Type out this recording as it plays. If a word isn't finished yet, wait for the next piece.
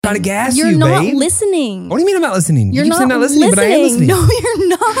Trying to gas You're you, not babe. listening. What do you mean I'm not listening? You're you keep saying not listening, but I am listening. No, you're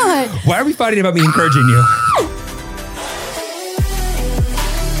not. Why are we fighting about me encouraging you?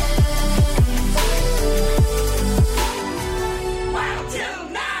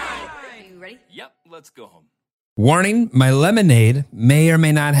 Yep, let's go home. Warning, my lemonade may or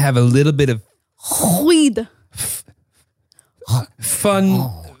may not have a little bit of Weed.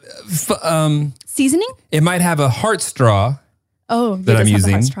 fun. Seasoning? It might have a heart straw, Oh, that I'm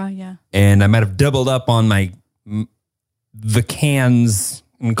using. Let's try, yeah. and I might have doubled up on the cans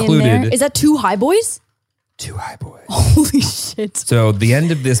In there. included. Is that 2 high boys? 2 high boys. Holy shit. So the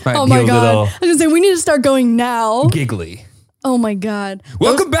end of this might Oh be my a God. little I was going to say, we need to start going now. giggly. Oh my God.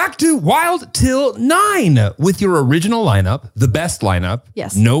 Welcome back to Wild Till 9 with your original lineup, the best lineup.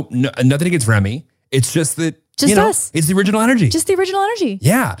 Yes. Nope, nothing against Remy. It's just that, Just us. It's the original energy. Just the original energy.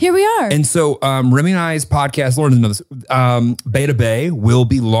 yeah. Here we are. And so Remy and I's podcast, Lauren doesn't know this, Beta Bay will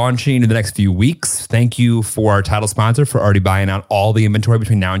be launching in the next few weeks. Thank you for our title sponsor for already buying out all the inventory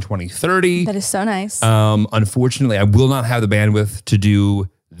between now and 2030. That is so nice. Unfortunately, I will not have the bandwidth to do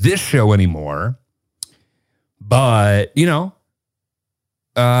this show anymore. But,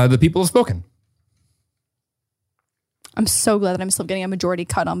 the people have spoken. I'm so glad that I'm still getting a majority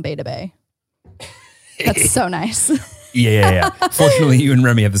cut on Beta Bay. That's so nice. Yeah. Fortunately, you and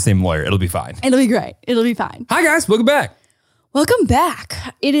Remy have the same lawyer. It'll be fine. It'll be great. It'll be fine. Hi, guys. Welcome back. Welcome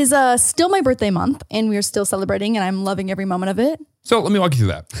back. It is still my birthday month, and we are still celebrating, and I'm loving every moment of it. So let me walk you through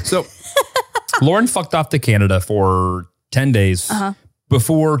that. So Lauren fucked off to Canada for 10 days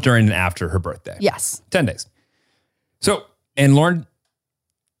before, during, and after her birthday. Yes. 10 days. So, and Lauren,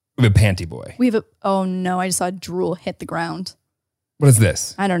 we have a panty boy. We have oh no, I just saw drool hit the ground. What is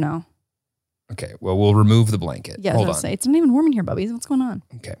this? I don't know. Okay, well, we'll remove the blanket. Yeah, Hold I was on. gonna say, it's not even warm in here, Bubbies. What's going on?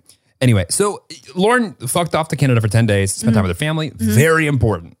 Okay. Anyway, so Lauren fucked off to Canada for 10 days, spent time with her family. Very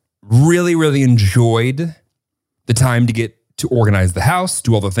important. Really, really enjoyed the time to get to organize the house,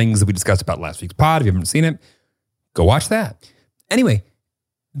 do all the things that we discussed about last week's pod. If you haven't seen it, go watch that. Anyway,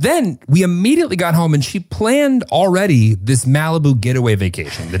 then we immediately got home and she planned already this Malibu getaway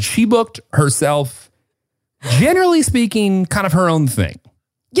vacation that she booked herself, generally speaking, kind of her own thing.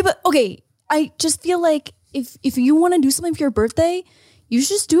 Yeah, but okay. I just feel like if you want to do something for your birthday, you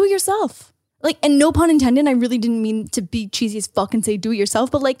should just do it yourself. Like, and no pun intended, I really didn't mean to be cheesy as fuck and say do it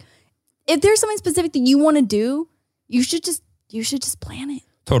yourself. But like, if there's something specific that you want to do, you should just plan it.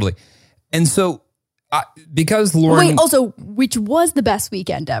 Totally. And so because Lauren... Wait, also, which was the best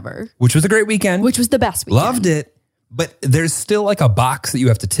weekend ever? Which was a great weekend. Which was the best weekend. Loved it. But there's still like a box that you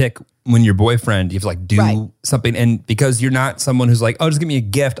have to tick when your boyfriend, you have to like do something. And because you're not someone who's like, oh, just give me a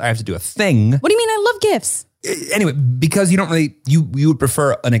gift, I have to do a thing. What do you mean? I love gifts. Anyway, because you don't really, you would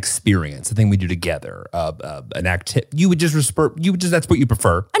prefer an experience, a thing we do together, an activity. You would just, that's what you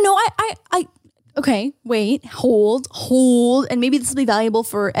prefer. No, I okay, wait, hold. And maybe this will be valuable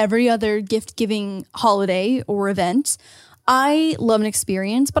for every other gift giving holiday or event. I love an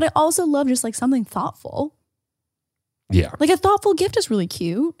experience, but I also love just like something thoughtful. Yeah. Like a thoughtful gift is really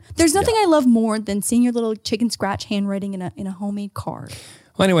cute. There's nothing I love more than seeing your little chicken scratch handwriting in a homemade card.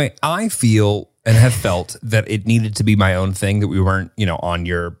 Well, anyway, I feel and have felt that it needed to be my own thing, that we weren't, on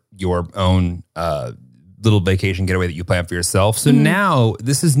your own little vacation getaway that you plan for yourself. So now,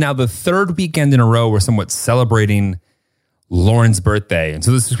 this is now the third weekend in a row we're somewhat celebrating Lauren's birthday. And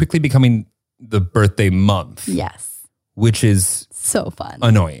so this is quickly becoming the birthday month. Yes. Which is so fun.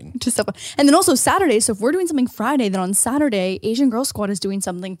 Annoying. Just so fun. And then also Saturday. So if we're doing something Friday, then on Saturday, Asian Girl Squad is doing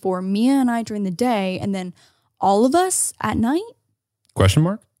something for Mia and I during the day. And then all of us at night. Question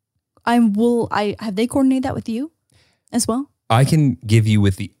mark? Have they coordinated that with you as well? I can give you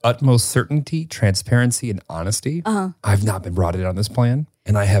with the utmost certainty, transparency, and honesty. I've not been brought in on this plan,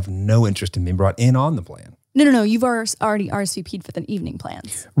 and I have no interest in being brought in on the plan. No. You've already RSVP'd for the evening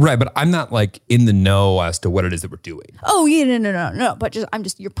plans. Right, but I'm not like in the know as to what it is that we're doing. Oh yeah, no. But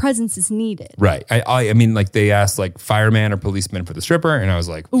your presence is needed. Right. I mean, like they asked like fireman or policeman for the stripper, and I was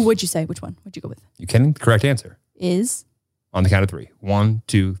like, ooh, what'd you say? Which one? What'd you go with? You kidding? Correct answer is on the count of 3. 1,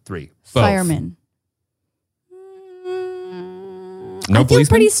 2, 3. Both. Fireman. No I feel policeman?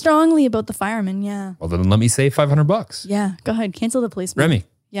 pretty strongly about the fireman. Yeah. Well, then let me save $500. Yeah. Go ahead. Cancel the policeman. Remy.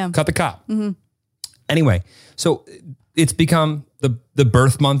 Yeah. Cut the cop. Mm-hmm. Anyway, so it's become the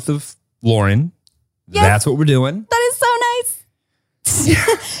birth month of Lauren. Yes. That's what we're doing. That is so nice.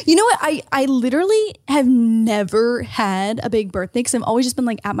 You know what? I literally have never had a big birthday because I've always just been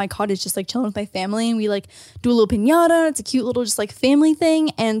like at my cottage, just like chilling with my family, and we like do a little piñata. It's a cute little just like family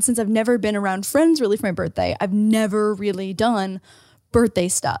thing. And since I've never been around friends really for my birthday, I've never really done birthday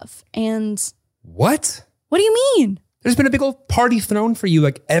stuff. And what? What do you mean? There's been a big old party thrown for you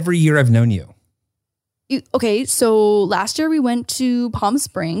like every year I've known you. Okay, so last year we went to Palm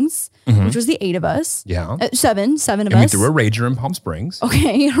Springs, which was the 8 of us. Yeah. Seven of And us. we threw a rager in Palm Springs.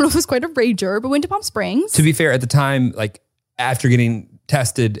 Okay, I don't know if it was quite a rager, but went to Palm Springs. To be fair, at the time, like after getting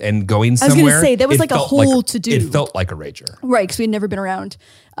tested and going I was somewhere. gonna say, that was it like a felt whole to-do. It felt like a rager. Right, because we had never been around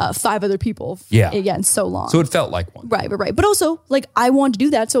 5 other people in so long. So it felt like one. Right. But also, like, I wanted to do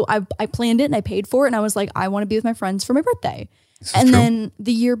that. So I planned it and I paid for it. And I was like, I want to be with my friends for my birthday. And true. then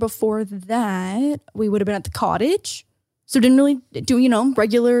the year before that, we would have been at the cottage. So didn't really do,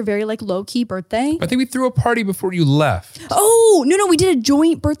 regular, very like low key birthday. I think we threw a party before you left. Oh, no, we did a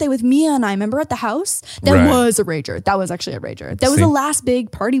joint birthday with Mia and I. Remember at the house? That Right. was a rager. That was actually a rager. That was See? the last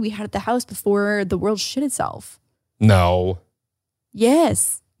big party we had at the house before the world shit itself. No.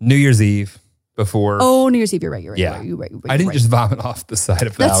 Yes. New Year's Eve before. Oh, New Year's Eve. You're right. You're right. Yeah. You're right. I didn't just vomit off the side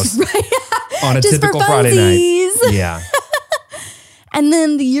of the That's house right. on a Just for typical Friday funsies. night. Yeah. And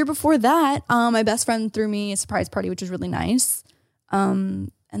then the year before that, my best friend threw me a surprise party, which was really nice. And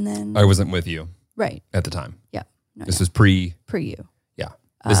then I wasn't with you right, at the time. yeah, no, This was pre. you, Yeah.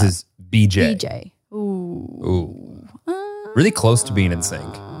 This is BJ. DJ. Ooh. Ooh. Really close to being in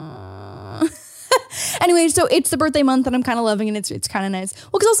sync. Anyway, so it's the birthday month, and I'm kind of loving it. It's kind of nice.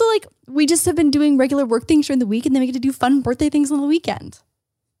 Well, because also like we just have been doing regular work things during the week, and then we get to do fun birthday things on the weekend.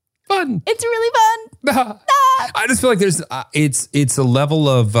 Fun. It's really fun. I just feel like there's it's a level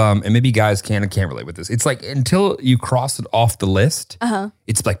of and maybe guys can't relate with this. It's like until you cross it off the list,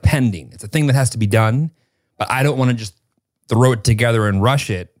 it's like pending. It's a thing that has to be done, but I don't want to just throw it together and rush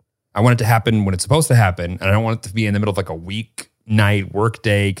it. I want it to happen when it's supposed to happen, and I don't want it to be in the middle of like a weeknight work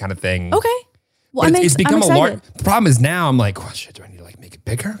day kind of thing. Okay. Well, But it's become I'm a excited. large. The problem is now I'm like, oh shit, do I need to like make it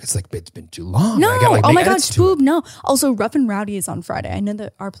bigger? It's like it's been too long. No, I gotta, like, oh make my God, edits to it. Spoob, no. Also, Rough and Rowdy is on Friday. I know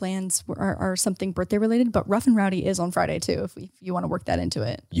that our plans are something birthday related, but Rough and Rowdy is on Friday too, if you want to work that into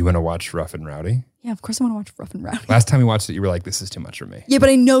it. You want to watch Rough and Rowdy? Yeah, of course I want to watch Rough and Rowdy. Last time you watched it, you were like, this is too much for me. Yeah, but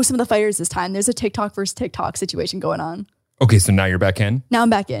I know some of the fighters this time. There's a TikTok versus TikTok situation going on. Okay, so now you're back in? Now I'm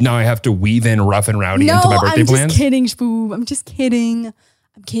back in. Now I have to weave in Rough and Rowdy into my birthday I'm plans? just kidding, Spoob. I'm just kidding.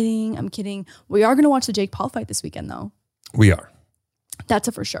 I'm kidding. We are going to watch the Jake Paul fight this weekend, though. We are. That's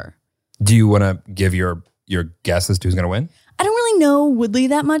a for sure. Do you want to give your guess as to who's going to win? I don't really know Woodley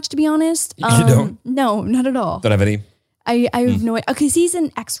that much, to be honest. You don't? No, not at all. Don't have any? I have no idea. Okay, so he's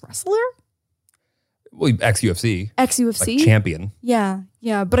an ex-wrestler? Well, ex-UFC. Ex-UFC? Like champion. Yeah.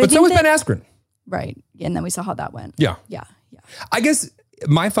 But I But think so was that, Ben Askren. right. Yeah, and then we saw how that went. Yeah. Yeah. I guess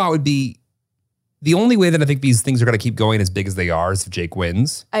my thought would be the only way that I think these things are going to keep going as big as they are is if Jake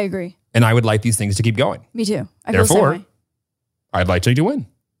wins. I agree. And I would like these things to keep going. Me too. I feel the same Therefore, way. I'd like Jake to win.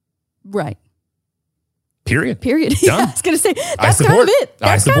 Right. Period. Period. Done. Yeah, I was going to say, I that's support. kind of it.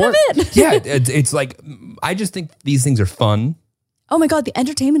 That's I support. kind of it. Yeah, it's like, I just think these things are fun. Oh my God, the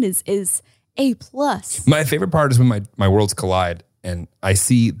entertainment is A+. My favorite part is when my worlds collide and I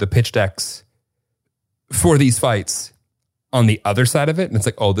see the pitch decks for these fights on the other side of it. And it's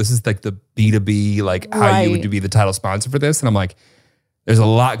like, oh, this is like the B2B, like how you Right. would be the title sponsor for this. And I'm like, there's a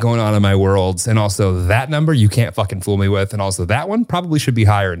lot going on in my worlds. And also that number you can't fucking fool me with. And also that one probably should be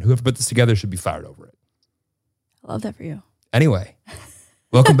higher. And whoever put this together should be fired over it. I love that for you. Anyway,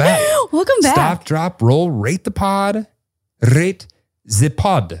 welcome back. Welcome back. Stop, drop, roll, rate the pod. Rate the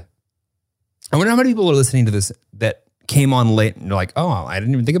pod. I wonder how many people are listening to this that came on late and they're like, oh, I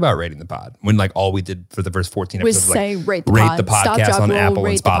didn't even think about rating the pod. When like all we did for the first 14 Was episodes was say like, rate the rate pod. the Stop, podcast drop, on roll, Apple and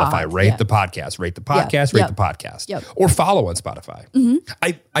rate the Spotify. pod. Rate Yeah. the podcast. Rate the podcast. Rate Yep. the podcast. Yep. Or follow on Spotify.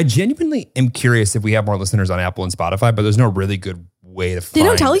 I genuinely am curious if we have more listeners on Apple and Spotify, but there's no really good way to They find.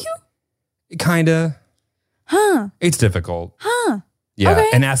 don't tell you? Kinda. Huh. It's difficult. Huh. Yeah, Okay.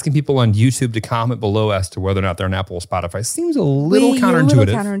 and asking people on YouTube to comment below as to whether or not they're on Apple or Spotify seems a little You're counterintuitive. a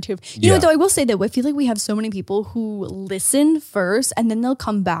little counterintuitive. You know Yeah. what, though, I will say that I feel like we have so many people who listen first and then they'll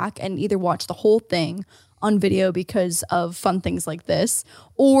come back and either watch the whole thing on video because of fun things like this,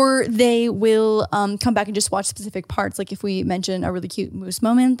 or they will come back and just watch specific parts. Like if we mention a really cute moose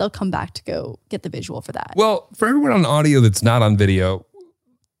moment, they'll come back to go get the visual for that. Well, for everyone on audio that's not on video,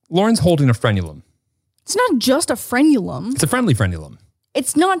 Lauren's holding a frenulum. It's not just a frenulum. It's a friendly frenulum.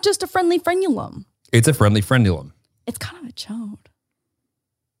 It's not just a friendly frenulum. It's a friendly frenulum. It's kind of a chode.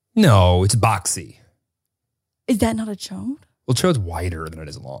 No, it's boxy. Is that not a chode? Well, chode's wider than it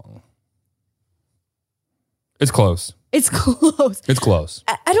is long. It's close. It's close. It's close.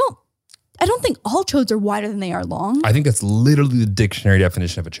 I don't think all chodes are wider than they are long. I think that's literally the dictionary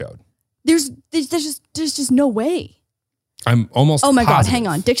definition of a chode. There's just no way. I'm almost Oh my God, positive. hang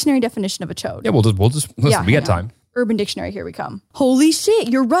on. Dictionary definition of a chode. Yeah, we'll just listen, Yeah, we got hang on. time. Urban Dictionary, here we come. Holy shit,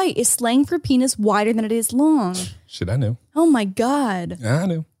 you're right. Is slang for penis wider than it is long? Shit, I knew. Oh my God. I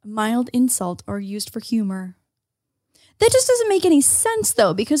knew. A mild insult or used for humor. That just doesn't make any sense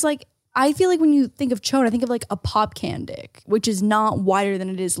though, because like, I feel like when you think of chode, I think of like a pop can dick, which is not wider than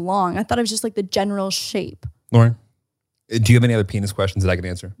it is long. I thought it was just like the general shape. Lauren, do you have any other penis questions that I can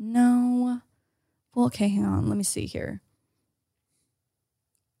answer? No. Well, okay, hang on. Let me see here.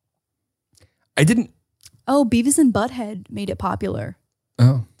 I didn't. Oh, Beavis and Butthead made it popular.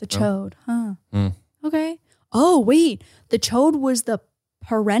 Oh. The chode, huh? Mm. Okay. Oh, wait. The chode was the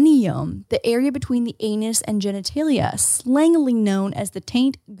perineum, the area between the anus and genitalia, slangily known as the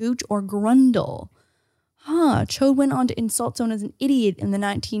taint, gooch, or grundle. Huh. Chode went on to insult someone as an idiot in the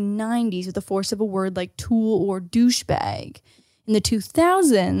 1990s with the force of a word like tool or douchebag. In the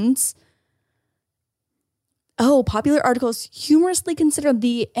 2000s, popular articles humorously considered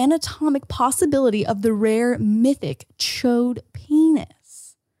the anatomic possibility of the rare mythic chode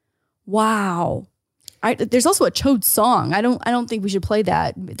penis. Wow. There's also a chode song. I don't think we should play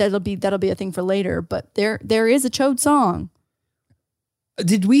that. That'll be a thing for later. But there is a chode song.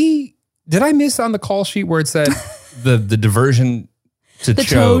 Did I miss on the call sheet where it said the diversion to the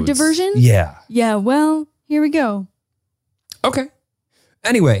chodes? chode diversion? Yeah. Yeah. Well, here we go. Okay.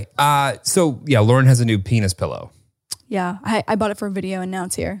 Anyway, so yeah, Lauren has a new penis pillow. Yeah, I bought it for a video and now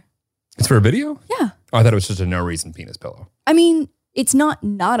it's here. It's for a video? Yeah. Oh, I thought it was just a no reason penis pillow. I mean, it's not a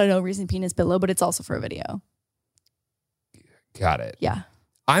no reason penis pillow, but it's also for a video. Got it. Yeah.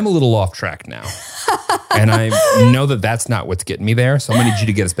 I'm a little off track now. And I know that that's not what's getting me there. So I'm going to need you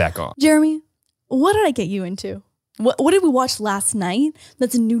to get us back on. Jeremy, what did I get you into? What did we watch last night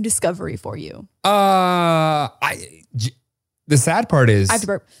that's a new discovery for you? The sad part is... I have to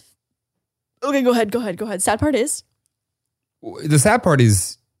burp. Okay, go ahead. Sad part is? The sad part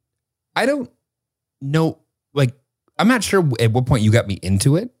is I don't know, like, I'm not sure at what point you got me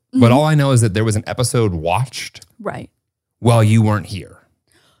into it, but all I know is that there was an episode watched Right. while you weren't here.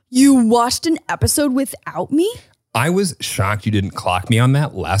 You watched an episode without me? I was shocked you didn't clock me on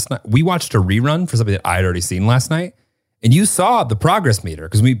that last night. We watched a rerun for something that I had already seen last night, and you saw the progress meter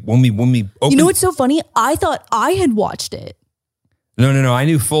because when we opened. You know what's so funny? I thought I had watched it. No. I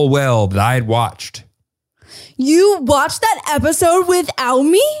knew full well that I had watched. You watched that episode without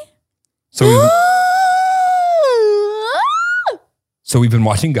me? So we've been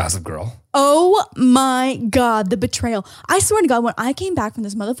watching Gossip Girl. Oh my God, the betrayal. I swear to God, when I came back from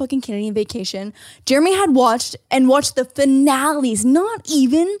this motherfucking Canadian vacation, Jeremy had watched the finales, not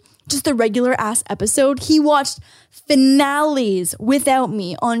even just the regular ass episode. He watched finales without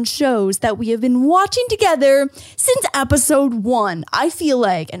me on shows that we have been watching together since episode 1. I feel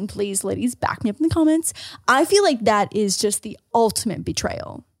like, and please ladies, back me up in the comments, I feel like that is just the ultimate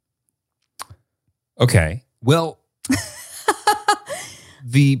betrayal. Okay, well...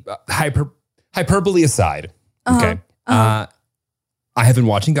 The hyperbole aside, okay, I have been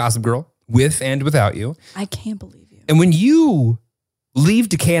watching Gossip Girl with and without you. I can't believe you. And when you leave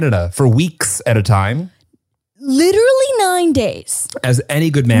to Canada for weeks at a time, literally 9 days, as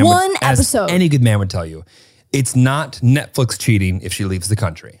any good man, episode, any good man would tell you, it's not Netflix cheating if she leaves the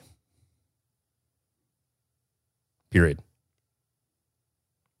country. Period.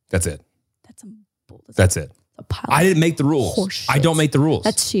 That's it. That's it. I didn't make the rules. Horseshit. I don't make the rules.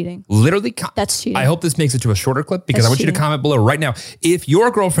 That's cheating. Literally. That's cheating. I hope this makes it to a shorter clip because That's I want you to cheating. comment below right now. If your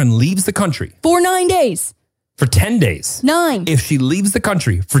girlfriend leaves the country For 9 days. for 10 days, 9. if she leaves the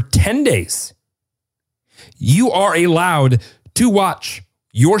country for 10 days, you are allowed to watch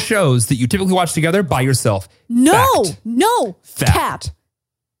your shows that you typically watch together by yourself. No. Fact. No. Fact.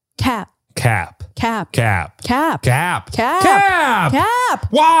 Cap. Cap. Cap. Cap. Cap. Cap. Cap. Cap. Cap.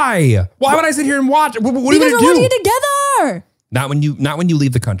 Why? Why would I sit here and watch? What are you Because going to we're do? watching it together. Not when you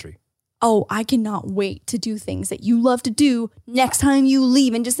leave the country. Oh, I cannot wait to do things that you love to do next time you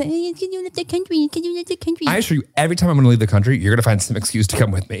leave and just say, hey, can you leave the country? Can you leave the country? I assure you, every time I'm going to leave the country, you're going to find some excuse to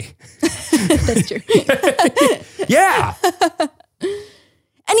come with me. That's true. Yeah.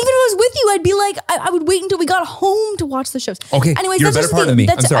 And even if I was with you, I'd be like, I would wait until we got home to watch the shows. Okay, Anyways, you're a that's better just part the- of me.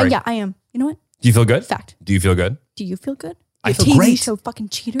 That's, I'm sorry. yeah, I am. You know what? Do you feel good? Fact. Do you feel good? Do you feel good? I You feel TV great. show fucking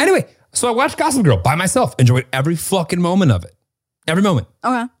cheater. Anyway, so I watched Gossip Girl by myself. Enjoyed every fucking moment of it. Every moment.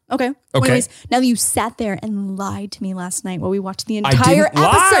 Okay. Okay. Anyways, now that you sat there and lied to me last night while we watched the I entire didn't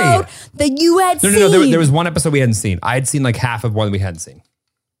lie. episode that you had No, seen. there was one episode we hadn't seen. I had seen like half of one we hadn't seen.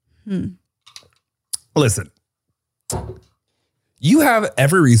 Listen, you have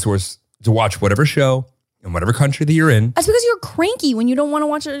every resource to watch whatever show in whatever country that you're in. That's because you're cranky when you don't want to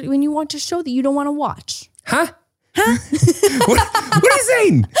watch it, when you watch a show that you don't want to watch. Huh? What are you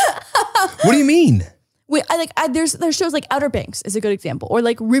saying? What do you mean? There's shows like Outer Banks is a good example, or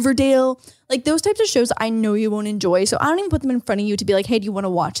like Riverdale, like those types of shows I know you won't enjoy. So I don't even put them in front of you to be like, hey, do you want to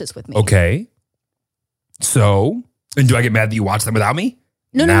watch this with me? Okay. So, and do I get mad that you watch them without me?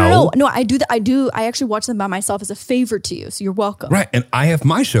 No. I do that. I actually watch them by myself as a favor to you. So you're welcome. Right. And I have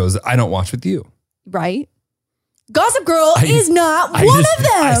my shows that I don't watch with you. Right. Gossip Girl is not one of them.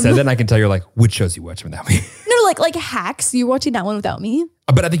 I said that and I can tell you're like, which shows you watch without me? No, like Hacks. You're watching that one without me.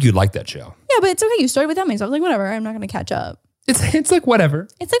 But I think you'd like that show. Yeah, but it's okay. You started without me. So I was like, whatever. I'm not going to catch up. It's like whatever.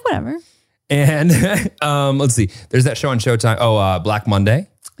 It's like whatever. And let's see. There's that show on Showtime. Oh, Black Monday.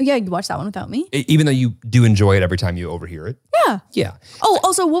 Yeah, you watch that one without me. Even though you do enjoy it every time you overhear it. Yeah. Yeah. Oh,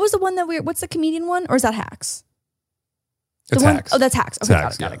 also, what was the one what's the comedian one? Or is that Hacks? It's Hacks. Oh, that's Hacks. Okay,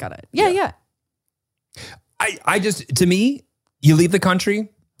 Hacks, got it. Yeah. I just, to me, you leave the country,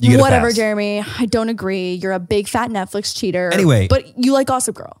 you get whatever, a pass. Jeremy. I don't agree. You're a big fat Netflix cheater. Anyway. But you like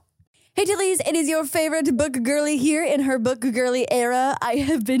Gossip Girl. Hey Tillies, it is your favorite book girly here in her book girly era. I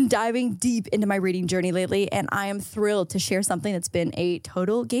have been diving deep into my reading journey lately, and I am thrilled to share something that's been a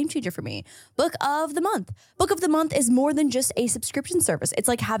total game changer for me. Book of the Month. Book of the Month is more than just a subscription service. It's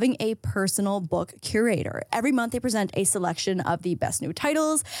like having a personal book curator. Every month they present a selection of the best new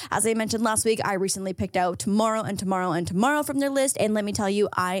titles. As I mentioned last week, I recently picked out Tomorrow and Tomorrow and Tomorrow from their list, and let me tell you,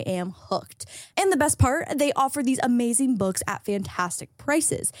 I am hooked. And the best part, they offer these amazing books at fantastic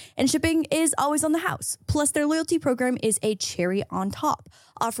prices. And shipping is always on the house. Plus, their loyalty program is a cherry on top,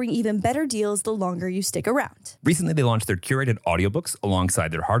 offering even better deals the longer you stick around. Recently, they launched their curated audiobooks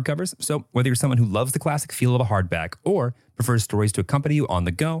alongside their hardcovers. So whether you're someone who loves the classic feel of a hardback or prefers stories to accompany you on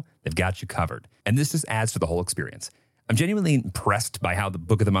the go, they've got you covered. And this just adds to the whole experience. I'm genuinely impressed by how the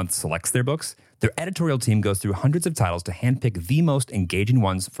Book of the Month selects their books. Their editorial team goes through hundreds of titles to handpick the most engaging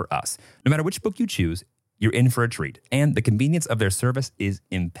ones for us. No matter which book you choose, you're in for a treat. And the convenience of their service is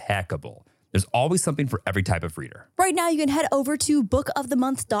impeccable. There's always something for every type of reader. Right now, you can head over to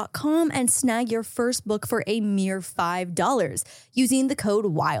bookofthemonth.com and snag your first book for a mere $5 using the code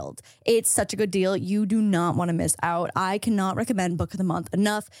WILD. It's such a good deal. You do not want to miss out. I cannot recommend Book of the Month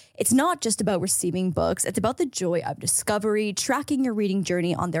enough. It's not just about receiving books. It's about the joy of discovery, tracking your reading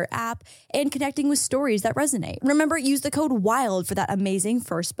journey on their app, and connecting with stories that resonate. Remember, use the code WILD for that amazing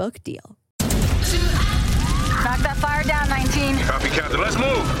first book deal. Knock that fire down, 19. Copy, Captain. Let's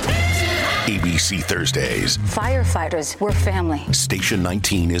move. ABC Thursdays. Firefighters, we're family. Station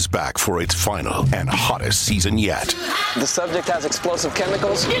 19 is back for its final and hottest season yet. The subject has explosive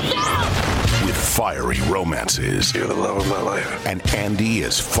chemicals. With fiery romances. You're the love of my life. And Andy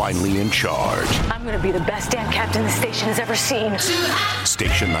is finally in charge. I'm going to be the best damn captain the station has ever seen.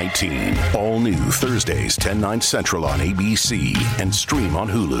 Station 19. All new Thursdays, 10/9 Central on ABC and stream on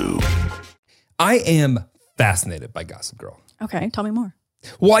Hulu. I am fascinated by Gossip Girl. Okay, tell me more.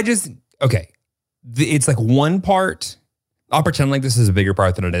 Well, it's like one part. I'll pretend like this is a bigger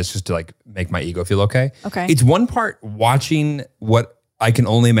part than it is just to like make my ego feel okay. Okay. It's one part watching what I can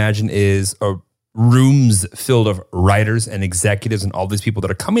only imagine is a rooms filled of writers and executives and all these people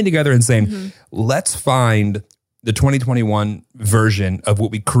that are coming together and saying, let's find the 2021 version of what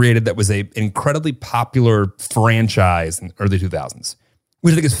we created that was a incredibly popular franchise in the early 2000s.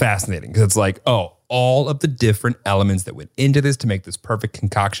 Which I think is fascinating because it's like, oh, all of the different elements that went into this to make this perfect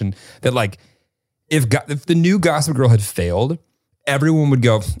concoction that like, if the new Gossip Girl had failed, everyone would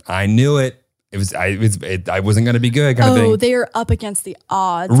go, I knew it. I wasn't going to be good kind of thing. Oh, they are up against the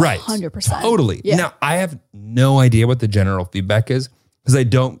odds. Right. 100%. Totally. Yeah. Now, I have no idea what the general feedback is because I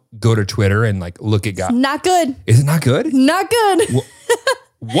don't go to Twitter and like look at God. Not good. Is it not good? Not good.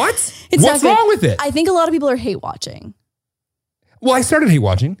 What? It's What's not good. wrong with it? I think a lot of people are hate watching. Well, I started hate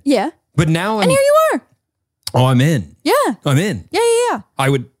watching, Yeah. but now And here you are. Oh, I'm in. Yeah. I'm in. Yeah. I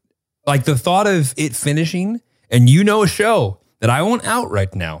would like the thought of it finishing and a show that I want out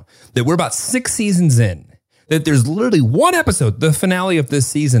right now that we're about 6 seasons in, that there's literally one episode, the finale of this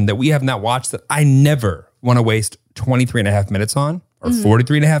season that we have not watched that I never want to waste 23 and a half minutes on or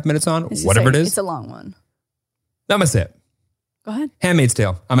 43 and a half minutes on, whatever it is. It's a long one. That must it. Go ahead. Handmaid's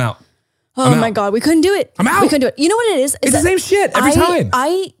Tale. I'm out. Oh my God, we couldn't do it. I'm out. We couldn't do it. You know what it is? It's the same shit every time.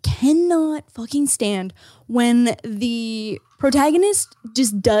 I cannot fucking stand when the protagonist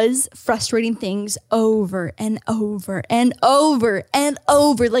just does frustrating things over and over and over and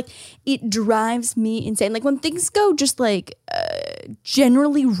over. Like, it drives me insane. Like, when things go just like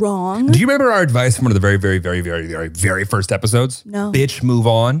generally wrong. Do you remember our advice from one of the very, very, very, very, very, very first episodes? No. Bitch, move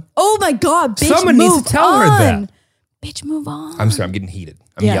on. Oh my God, bitch, Someone move needs to tell her on. that. Bitch, move on. I'm sorry, I'm getting heated.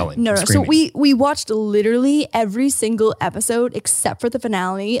 I'm yelling. No. I'm So screaming. we watched literally every single episode except for the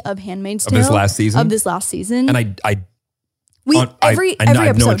finale of Handmaid's Tale. Of this last season? Of this last season. And I Every I have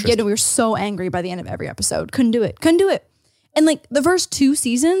no episode, interest. we were so angry by the end of every episode. Couldn't do it. And like the first 2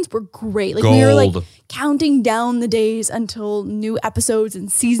 seasons were great. Like we were like Gold. counting down the days until new episodes and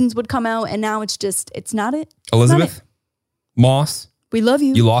seasons would come out. And now it's not it. Elizabeth Moss, We love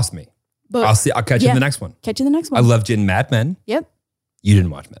you. you lost me. But I'll catch you in the next one. Catch you in the next one. I loved you in Mad Men. Yep. You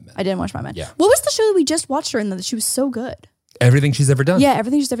didn't watch Mad Men. I didn't watch Mad Men. Yeah. What was the show that we just watched her in that she was so good? Everything she's ever done. Yeah,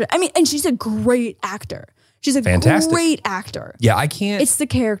 everything she's ever done. I mean, and she's a great actor. She's a Fantastic. great actor. Yeah, I can't. It's the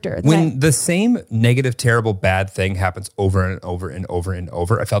character. When the same negative, terrible, bad thing happens over and over and over and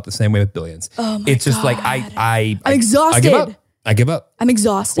over, I felt the same way with Billions. Oh my it's just like God. I'm exhausted. I give up. I'm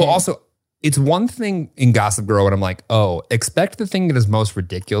exhausted. Well, also, it's one thing in Gossip Girl when I'm like, oh, expect the thing that is most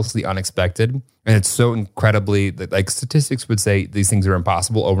ridiculously unexpected. And it's so incredibly, like statistics would say these things are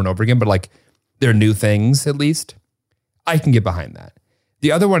impossible over and over again, but like they're new things at least. I can get behind that.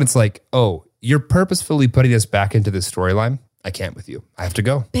 The other one, it's like, oh, you're purposefully putting us back into this storyline. I can't with you. I have to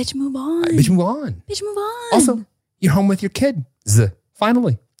go. Bitch, move on. Bitch, move on. Bitch, move on. Also, you're home with your kid.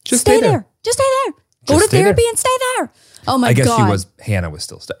 Finally. Just stay stay there. Just stay there. Go Just to stay therapy there. and stay there. Oh my I guess God. Hannah was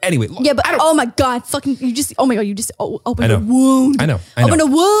still stuck. Anyway, look, Yeah, but oh my God, fucking, you just opened I a know. wound. I know. Opened a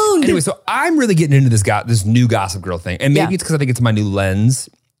wound. Anyway, so I'm really getting into this new Gossip Girl thing. And maybe Yeah. it's because I think it's my new lens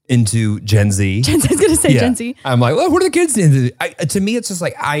into Gen Z. I was going to say Yeah. Gen Z. I'm like, well, what are the kids into? To me, it's just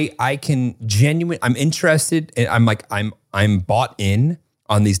like, I'm interested and I'm bought in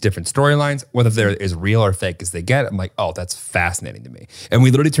on these different storylines, whether they're as real or fake as they get. I'm like, oh, that's fascinating to me. And we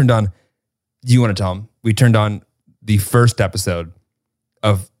literally turned on, do you want to tell them? We turned on the first episode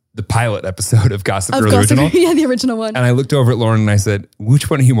of the pilot episode of Gossip Girl original. Yeah, the original one. And I looked over at Lauren and I said, which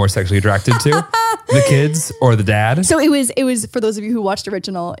one are you more sexually attracted to? The kids or the dad? So it was for those of you who watched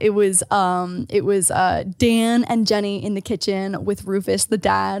original, it was Dan and Jenny in the kitchen with Rufus, the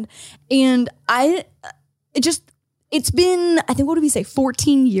dad. And it's been, I think, what did we say,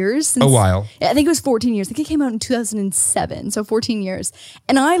 14 years since. A while. I think it was 14 years. I think it came out in 2007. So 14 years.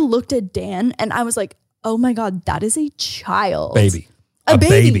 And I looked at Dan and I was like, oh my God, that is a child. Baby. A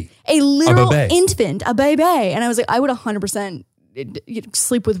baby. A A literal baby. infant. A baby. And I was like, I would 100%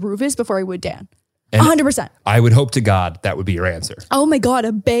 sleep with Rufus before I would Dan. And 100%. I would hope to God that would be your answer. Oh my God,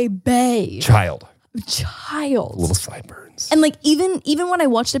 a baby. Child. Child. Sideburns. And like even when I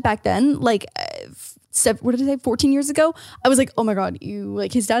watched it back then, like what did I say, 14 years ago, I was like, oh my God,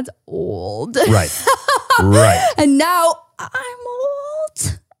 his dad's old. Right. Right. And now I'm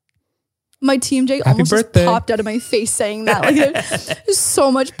old. My TMJ almost birthday. just popped out of my face saying that. Like there's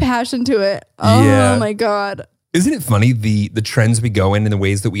so much passion to it. Oh Yeah. my God. Isn't it funny the trends we go in and the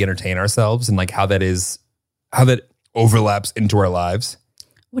ways that we entertain ourselves and like how that overlaps into our lives?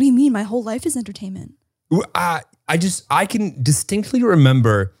 What do you mean? My whole life is entertainment. I can distinctly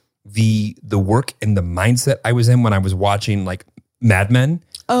remember the work and the mindset I was in when I was watching like Mad Men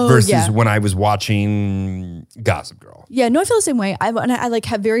versus when I was watching Gossip Girl. Yeah, no, I feel the same way. I like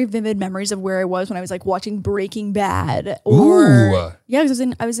have very vivid memories of where I was when I was like watching Breaking Bad. Or yeah, because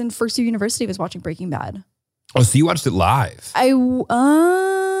I was in first year university. I was watching Breaking Bad. Oh, so you watched it live?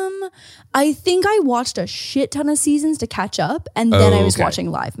 I think I watched a shit ton of seasons to catch up, and then I was okay.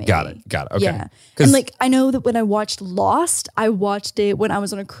 watching live. Maybe Got it. Okay. Yeah, 'Cause- and like I know that when I watched Lost, I watched it when I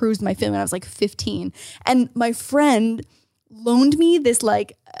was on a cruise with my family when I was like 15, and my friend loaned me this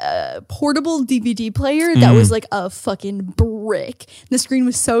like portable DVD player that was like a fucking brick. The screen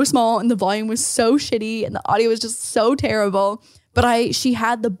was so small and the volume was so shitty and the audio was just so terrible. But she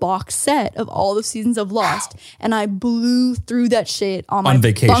had the box set of all the seasons of Lost, and I blew through that shit on my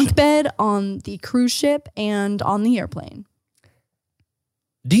vacation. bunk bed, on the cruise ship, and on the airplane.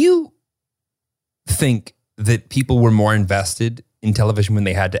 Do you think that people were more invested in television when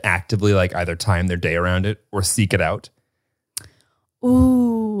they had to actively like either time their day around it or seek it out?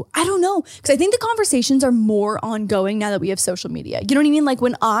 Ooh, I don't know. Because I think the conversations are more ongoing now that we have social media. You know what I mean? Like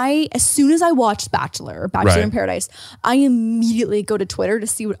as soon as I watched Bachelor or Bachelor Right. in Paradise, I immediately go to Twitter to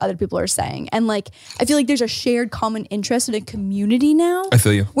see what other people are saying. And like, I feel like there's a shared common interest in a community now. I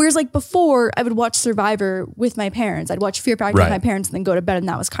feel you. Whereas like before, I would watch Survivor with my parents. I'd watch Fear Factor with Right. my parents and then go to bed, and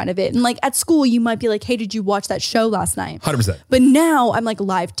that was kind of it. And like at school, you might be like, hey, did you watch that show last night? 100%. But now I'm like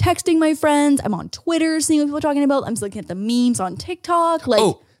live texting my friends. I'm on Twitter seeing what people are talking about. I'm just looking at the memes on TikTok.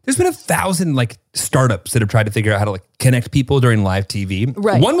 Like, There's been 1,000 like startups that have tried to figure out how to like connect people during live TV.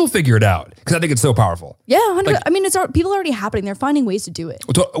 Right. One will figure it out because I think it's so powerful. yeah, 100. Like- I mean, people are already happening. They're finding ways to do it.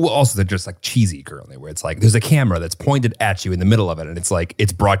 Well, also they're just like cheesy currently, where it's like there's a camera that's pointed at you in the middle of it, and it's like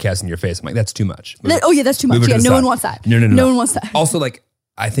it's broadcasting your face. I'm like, that's too much. Oh yeah, that's too much. Move it Yeah, to the no one side. wants that. No. No one wants that. Also, like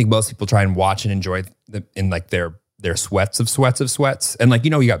I think most people try and watch and enjoy in like their their sweats of sweats. And like,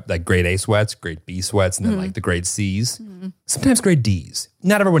 you got like grade A sweats, grade B sweats, and then like the grade C's, sometimes grade D's.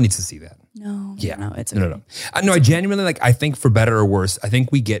 Not everyone needs to see that. No. Yeah. No, it's okay. No. No, I genuinely like, I think for better or worse, I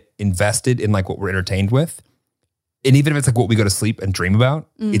think we get invested in like what we're entertained with. And even if it's like what we go to sleep and dream about,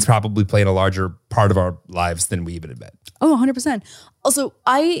 it's probably playing a larger part of our lives than we even admit. Oh, 100%. Also,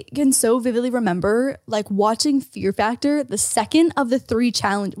 I can so vividly remember like watching Fear Factor, the second of the 3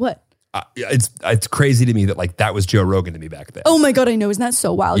 challenge. What? It's crazy to me that like that was Joe Rogan to me back then. Oh my God, I know. Isn't that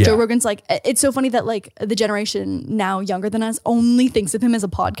so wild? Yeah. Joe Rogan's like, it's so funny that like the generation now younger than us only thinks of him as a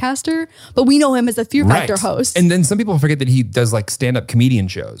podcaster, but we know him as a Fear Factor host. And then some people forget that he does like stand-up comedian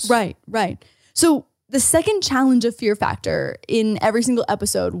shows. Right. So the second challenge of Fear Factor in every single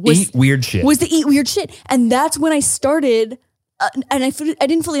episode was eat weird shit. Was to eat weird shit. And that's when I started, and I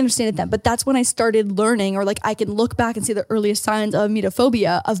didn't fully understand it then, but that's when I started learning, or like I can look back and see the earliest signs of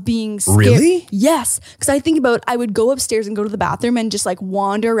emetophobia, of being scared. Really? Yes. Because I think about, I would go upstairs and go to the bathroom and just like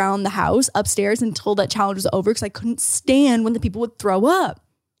wander around the house upstairs until that challenge was over, because I couldn't stand when the people would throw up.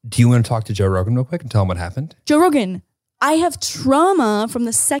 Do you want to talk to Joe Rogan real quick and tell him what happened? Joe Rogan, I have trauma from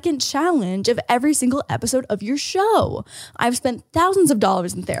the second challenge of every single episode of your show. I've spent thousands of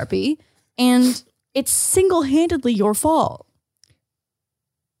dollars in therapy, and it's single-handedly your fault.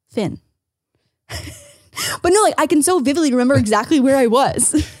 Finn. But no, like I can so vividly remember exactly where I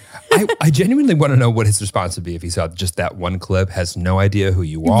was. I genuinely want to know what his response would be if he saw just that one clip, has no idea who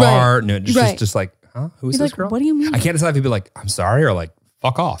you are. Right. No, just like, huh? Who is He's this like, girl? what do you mean? I can't decide if he'd be like, I'm sorry, or like,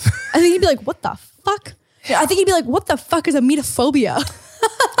 fuck off. I think he'd be like, what the fuck? I think he'd be like, what the fuck is emetophobia?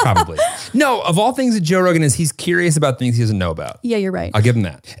 Probably. No, of all things that Joe Rogan is, he's curious about things he doesn't know about. Yeah, you're right. I'll give him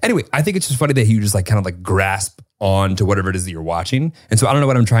that. Anyway, I think it's just funny that you just like kind of like grasp on to whatever it is that you're watching. And so I don't know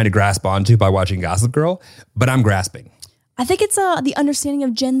what I'm trying to grasp onto by watching Gossip Girl, but I'm grasping. I think it's the understanding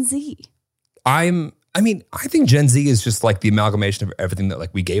of Gen Z. I think Gen Z is just like the amalgamation of everything that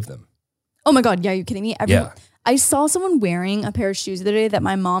like we gave them. Oh my God, yeah, you're kidding me? Yeah. I saw someone wearing a pair of shoes the other day that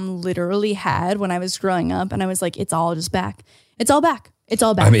my mom literally had when I was growing up, and I was like, it's all just back. It's all back. It's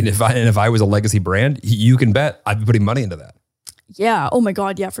all back. I mean, if I was a legacy brand, you can bet I'd be putting money into that. Yeah. Oh my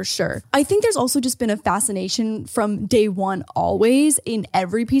God. Yeah, for sure. I think there's also just been a fascination from day one, always in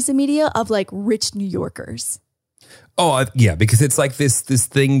every piece of media, of like rich New Yorkers. Oh yeah, because it's like this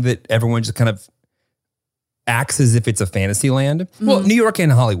thing that everyone just kind of acts as if it's a fantasy land. Well, New York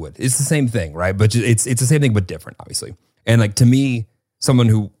and Hollywood, it's the same thing, right? But it's the same thing, but different, obviously. And like to me, someone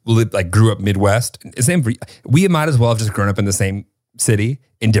who lived, like grew up Midwest, same for, we might as well have just grown up in the same city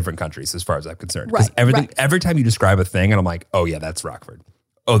in different countries, as far as I'm concerned. Because every time you describe a thing, and I'm like, oh yeah, that's Rockford.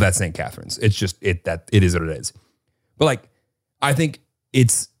 Oh, that's St. Catharines. It's just it is what it is. But like, I think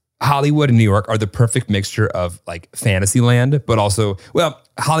it's Hollywood and New York are the perfect mixture of like fantasy land, but also, well,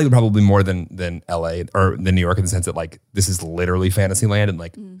 Hollywood probably more than LA or than New York, in the sense that like this is literally fantasy land, and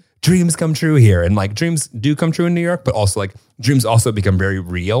like dreams come true here, and like dreams do come true in New York, but also like dreams also become very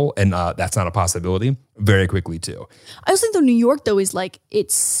real, and that's not a possibility very quickly too. I also think though New York though is like,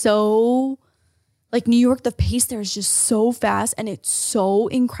 it's so like New York, the pace there is just so fast, and it's so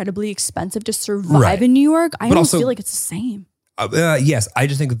incredibly expensive to survive in New York. I almost feel like it's the same. Yes, I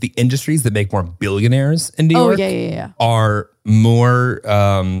just think that the industries that make more billionaires in New York are more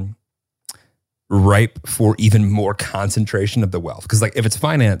ripe for even more concentration of the wealth. Because like if it's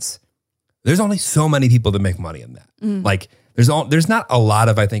finance, there's only so many people that make money in that. Like there's not a lot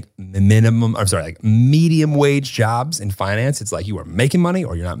of, I think, medium wage jobs in finance. It's like you are making money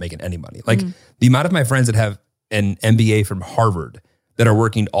or you're not making any money. Like the amount of my friends that have an MBA from Harvard that are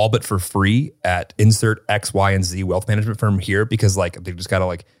working all but for free at insert X, Y, and Z wealth management firm here because like they just got to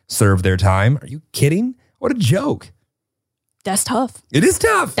like serve their time. Are you kidding? What a joke. That's tough. It is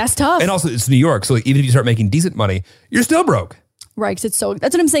tough. That's tough. And also it's New York. So like, even if you start making decent money, you're still broke. Right. Cause that's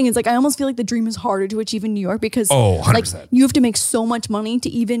what I'm saying. It's like, I almost feel like the dream is harder to achieve in New York because 100%. like you have to make so much money to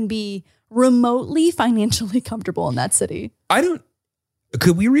even be remotely financially comfortable in that city.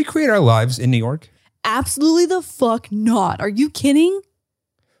 Could we recreate our lives in New York? Absolutely the fuck not. Are you kidding?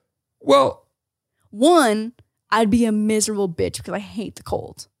 Well, one, I'd be a miserable bitch because I hate the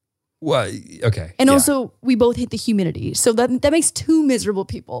cold. Well, okay. And also we both hate the humidity. So that makes two miserable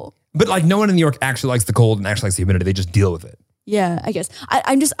people. But like no one in New York actually likes the cold and actually likes the humidity. They just deal with it. Yeah, I guess.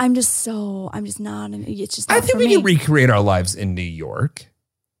 I'm just not, it's just not I think for we me. can recreate our lives in New York.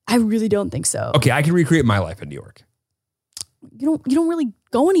 I really don't think so. Okay, I can recreate my life in New York. You don't really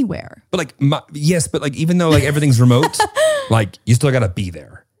go anywhere. But like, yes, but like even though like everything's remote, like you still got to be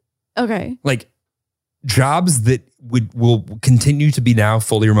there. Okay. Like jobs that will continue to be now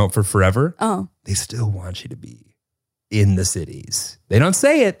fully remote for forever. Oh. They still want you to be in the cities. They don't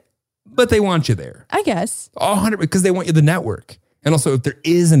say it, but they want you there. I guess. 100 because they want you the network. And also, if there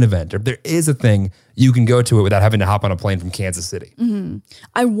is an event or if there is a thing, you can go to it without having to hop on a plane from Kansas City.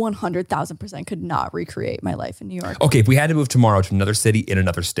 I 100,000% could not recreate my life in New York. Okay, if we had to move tomorrow to another city in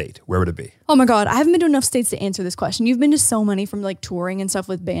another state, where would it be? Oh my God, I haven't been to enough states to answer this question. You've been to so many from like touring and stuff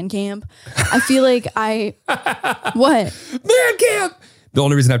with band camp. I feel like what? Band camp! The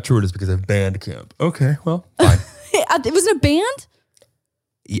only reason I've toured is because of band camp. Okay, well, fine. It was a band?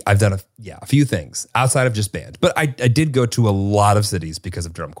 I've done a few things outside of just band, but I did go to a lot of cities because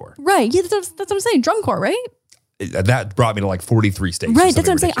of drum corps. Right. Yeah, that's what I'm saying. Drum corps, right? That brought me to like 43 states. Right. That's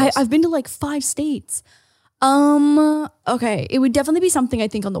what I'm saying. I've been to like 5 states. Okay. It would definitely be something I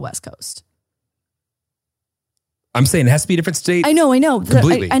think on the West Coast. I'm saying it has to be a different state. I know.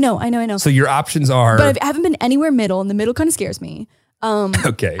 Completely. I know. So your options are. But I haven't been anywhere middle, and the middle kind of scares me.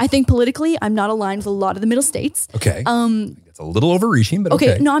 Okay. I think politically, I'm not aligned with a lot of the middle states. Okay. It's a little overreaching, but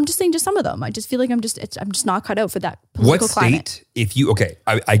okay. No, I'm just saying just some of them. I just feel like I'm just not cut out for that political climate. What state, if you,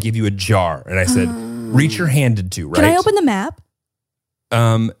 I give you a jar and I said, reach your hand into, right? Can I open the map?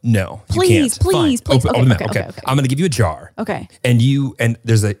 No, please, you can't. Please. Open the map. Okay. I'm going to give you a jar. Okay. And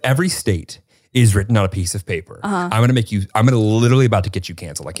there's every state is written on a piece of paper. I'm going to literally about to get you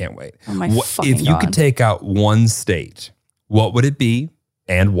canceled. I can't wait. Oh my fucking If you could take out one state, what would it be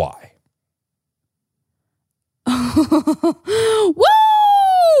and why? Woo!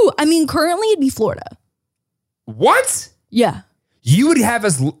 I mean, currently it'd be Florida. What? Yeah. You would have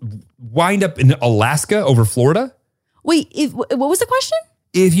us wind up in Alaska over Florida? Wait, what was the question?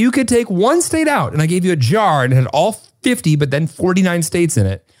 If you could take one state out and I gave you a jar and it had all 50, but then 49 states in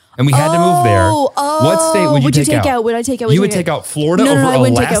it, and we had to move there, what state would you take out? Would I take out? You would take out Florida over Alaska? No, I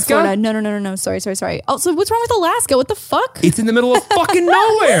wouldn't take out Florida. No. Sorry. Oh, so what's wrong with Alaska? What the fuck? It's in the middle of fucking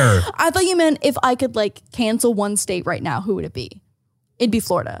nowhere. I thought you meant if I could like cancel one state right now, who would it be? It'd be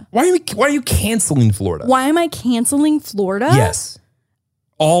Florida. Why are you canceling Florida? Why am I canceling Florida? Yes.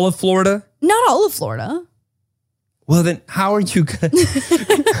 All of Florida? Not all of Florida. Well, then how are you going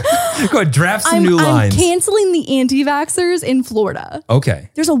to go ahead, draft some new lines? I'm canceling the anti-vaxxers in Florida. Okay.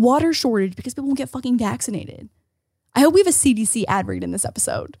 There's a water shortage because people won't get fucking vaccinated. I hope we have a CDC ad read in this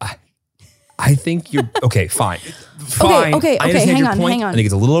episode. I think you're okay. Fine. Okay. I understand hang your point. on. I think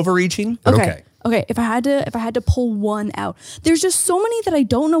it's a little overreaching, but okay. Okay. If I had to pull one out, there's just so many that I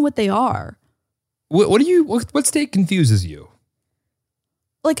don't know what they are. What state confuses you?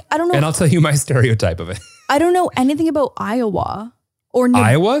 Like, I don't know. And I'll tell you my stereotype of it. I don't know anything about Iowa or Nebraska.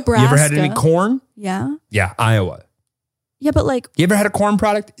 Iowa? You ever had any corn? Yeah. Yeah, Iowa. Yeah, but like... You ever had a corn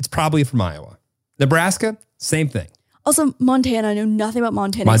product? It's probably from Iowa. Nebraska? Same thing. Also, Montana. I know nothing about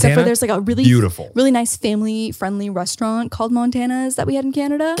Montana. Except for there's like a really beautiful, really nice family-friendly restaurant called Montana's that we had in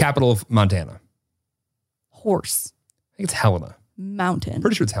Canada. Capital of Montana. Horse. I think it's Helena. Mountain.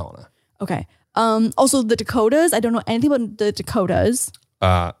 Pretty sure it's Helena. Okay. Also, the Dakotas. I don't know anything about the Dakotas.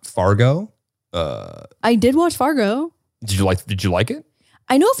 Fargo. I did watch Fargo. Did you like it?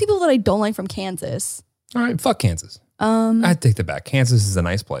 I know of people that I don't like from Kansas. All right, fuck Kansas. I take that back. Kansas is a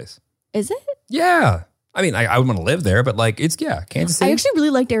nice place. Is it? Yeah. I mean, I would want to live there, but like, Kansas City. I actually really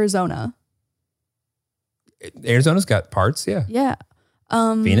liked Arizona. Arizona's got parts, yeah. Yeah.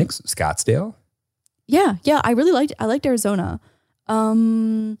 Phoenix, Scottsdale. Yeah. I liked Arizona.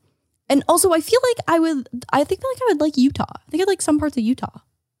 And also I think I would like Utah. I think I'd like some parts of Utah.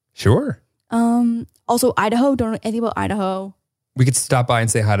 Sure. Also Idaho, don't know anything about Idaho. We could stop by and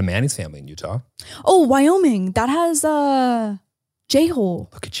say hi to Manny's family in Utah. Oh, Wyoming. That has J-Hole.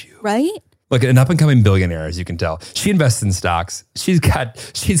 Look at you. Right? Look, an up-and-coming billionaire, as you can tell. She invests in stocks. She's got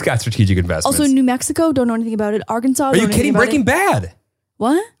strategic investments. Also, New Mexico, don't know anything about it. Arkansas, Are you kidding? Breaking Bad.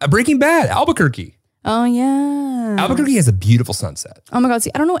 What? Breaking Bad. Albuquerque. Oh, yeah. Albuquerque has a beautiful sunset. Oh, my God.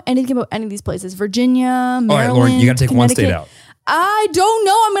 See, I don't know anything about any of these places. Virginia, Maryland, all right, Lauren, you got to take one state out. I don't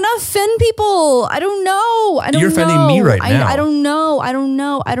know. I'm going to offend people. I don't know. You're offending me right now. I don't know.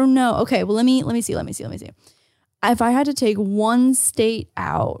 Okay, well, let me see. If I had to take one state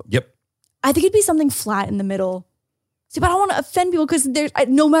out. Yep. I think it'd be something flat in the middle. See, but I don't want to offend people because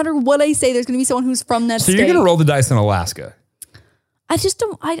no matter what I say, there's going to be someone who's from that state. So you're going to roll the dice on Alaska. I just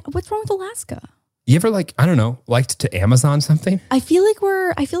don't. What's wrong with Alaska? You ever liked to Amazon something? I feel like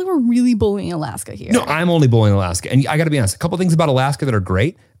we're really bullying Alaska here. No, I'm only bullying Alaska. And I got to be honest, a couple things about Alaska that are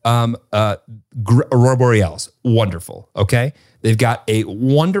great. Aurora Borealis, wonderful. Okay. They've got they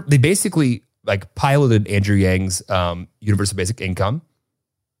basically like piloted Andrew Yang's Universal Basic Income.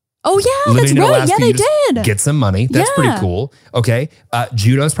 Oh yeah, Living that's right. Alaska, Yeah, they did. Get some money. That's pretty cool. Okay.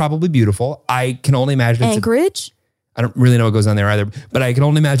 Juneau's probably beautiful. I can only imagine. Anchorage. I don't really know what goes on there either, but I can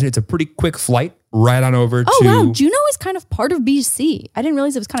only imagine it's a pretty quick flight right on over Oh, to. wow. Juneau is kind of part of BC. I didn't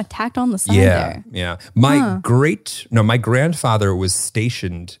realize it was kind of tacked on the side there. Yeah. My grandfather was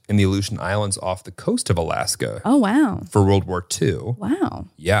stationed in the Aleutian Islands off the coast of Alaska Oh, wow. for World War II. Wow.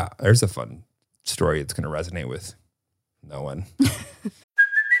 Yeah, there's a fun story that's going to resonate with no one.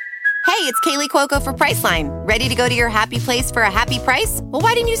 Hey, it's Kaylee Cuoco for Priceline. Ready to go to your happy place for a happy price? Well,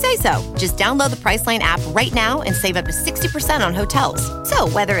 why didn't you say so? Just download the Priceline app right now and save up to 60% on hotels. So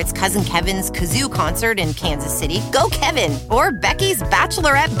whether it's Cousin Kevin's Kazoo Concert in Kansas City, go Kevin, or Becky's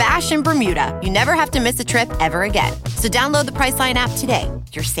Bachelorette Bash in Bermuda, you never have to miss a trip ever again. So download the Priceline app today.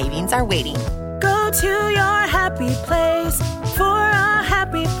 Your savings are waiting. Go to your happy place for a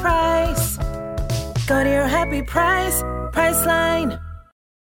happy price. Go to your happy price, Priceline.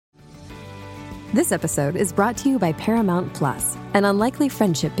 This episode is brought to you by Paramount Plus. An unlikely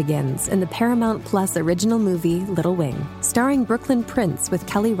friendship begins in the Paramount Plus original movie Little Wing, starring Brooklyn Prince with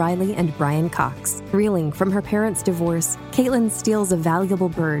Kelly Riley and Brian Cox. Reeling from her parents' divorce, Caitlin steals a valuable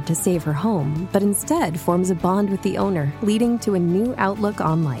bird to save her home, but instead forms a bond with the owner, leading to a new outlook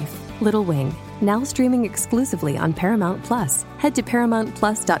on life. Little Wing, now streaming exclusively on Paramount Plus. Head to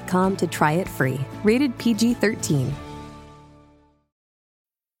ParamountPlus.com to try it free. Rated PG-13.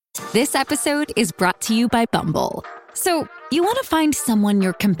 This episode is brought to you by Bumble. So, you want to find someone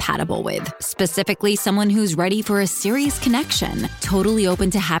you're compatible with, specifically someone who's ready for a serious connection, totally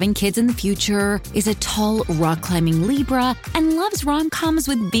open to having kids in the future, is a tall, rock-climbing Libra, and loves rom-coms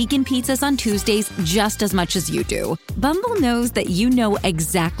with vegan pizzas on Tuesdays just as much as you do. Bumble knows that you know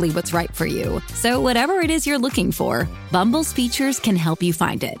exactly what's right for you. So whatever it is you're looking for, Bumble's features can help you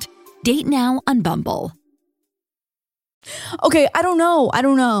find it. Date now on Bumble. Okay, I don't know.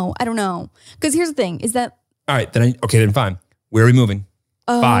 Because here's the thing, is that... All right, then fine. Where are we moving?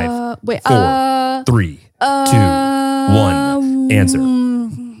 5, 4, 3, 2, 1. Answer.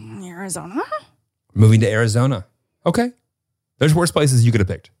 Arizona? Moving to Arizona. Okay. There's worse places you could have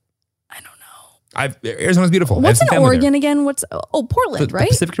picked. I don't know. Arizona's beautiful. What's in Oregon again? Portland, right? The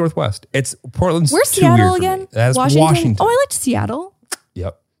Pacific Northwest. Portland's Where's too Seattle weird for again? me. That's Washington. Oh, I liked Seattle.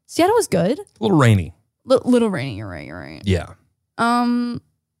 Yep. Seattle was good. A little rainy. Little rainy. You're right. Yeah.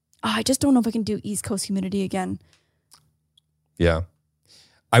 I just don't know if I can do East Coast humidity again. Yeah.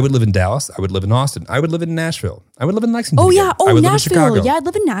 I would live in Dallas. I would live in Austin. I would live in Nashville. I would live in Lexington. Oh, yeah. I would Nashville. live in Chicago. Yeah, I'd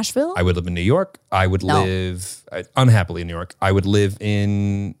live in Nashville. I would live in New York. I would live unhappily in New York. I would live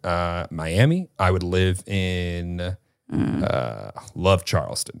in Miami. I would live in love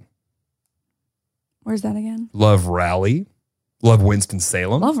Charleston. Where's that again? Love Raleigh. Love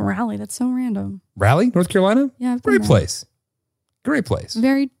Winston-Salem. Love Raleigh. That's so random. Raleigh, North Carolina? Yeah. Great place. Great place.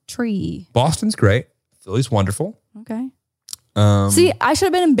 Very tree. Boston's great. Philly's wonderful. Okay. See, I should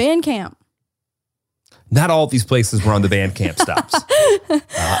have been in band camp. Not all of these places were on the band camp stops.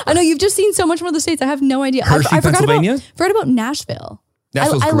 I know you've just seen so much more of the states. I have no idea. Hershey, Pennsylvania? Forgot about Nashville.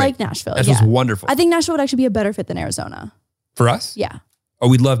 Nashville's I great. like Nashville. Nashville's wonderful. I think Nashville would actually be a better fit than Arizona. For us? Yeah. Oh,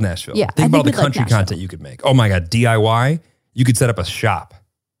 we'd love Nashville. Yeah, Think I about all think the we'd like country Nashville. content you could make. Oh my God, DIY. You could set up a shop.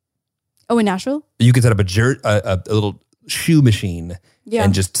 Oh, in Nashville? You could set up a little shoe machine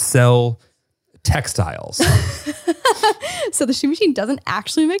and just sell textiles. So the shoe machine doesn't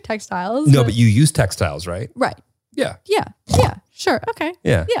actually make textiles. No, but you use textiles, right? Right. Yeah. Yeah. Sure. Okay.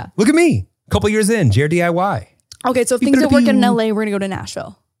 Yeah. Yeah. Look at me. A couple years in, DIY. Okay, so if things don't work in LA, we're gonna go to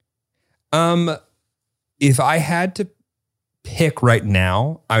Nashville. If I had to pick right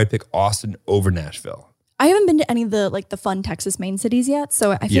now, I would pick Austin over Nashville. I haven't been to any of the fun Texas main cities yet,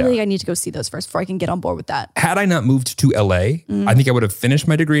 so I feel like I need to go see those first before I can get on board with that. Had I not moved to LA, I think I would have finished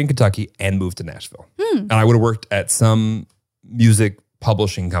my degree in Kentucky and moved to Nashville. And I would have worked at some music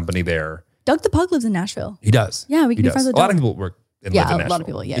publishing company there. Doug the Pug lives in Nashville. He does. Yeah, we can He be friends does. with A lot Doug. of people work and Yeah, live in a Nashville. lot of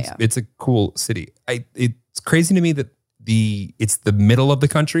people, yeah. It's a cool city. It's crazy to me that it's the middle of the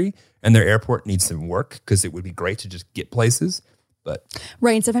country and their airport needs some work because it would be great to just get places. But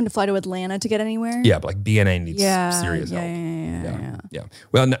Right, instead of having to fly to Atlanta to get anywhere. yeah, but like BNA needs serious help. Yeah.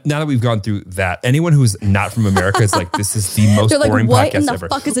 Well, now that we've gone through that, anyone who's not from America is like, this is the most They're like, boring what podcast in the ever.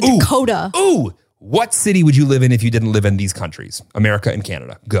 fuck is a Dakota? Ooh, what city would you live in if you didn't live in these countries? America and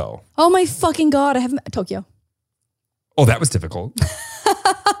Canada. Go. Oh my fucking God, I haven't Tokyo. Oh, that was difficult.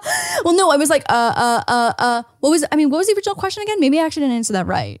 Well, no, I was like, what was the original question again? Maybe I actually didn't answer that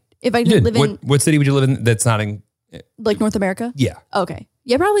right. If I didn't live in What city would you live in that's not in? like North America? Yeah. Okay.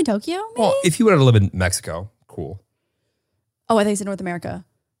 Yeah, probably Tokyo, maybe? Well, if you were to live in Mexico, cool. Oh, I think it's in North America.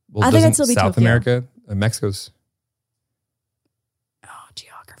 Well, I think I'd doesn't still be South Tokyo. America, Mexico's. Oh,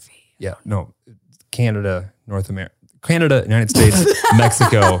 geography. Yeah, no, Canada, North America, Canada, United States,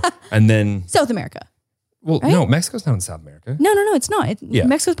 Mexico, and then South America. Well, right? no, Mexico's not in South America. No, it's not. Yeah.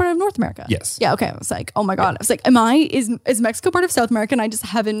 Mexico's part of North America. Yes. Yeah. Okay. I was like, oh my god. I was like, is Mexico part of South America? And I just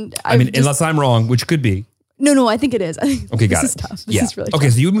haven't. Unless I'm wrong, which could be. No, I think it is. Okay, got it. This is tough. This is really okay.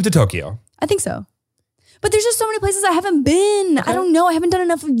 tough. So you moved to Tokyo. I think so. But there's just so many places I haven't been. I don't know. I haven't done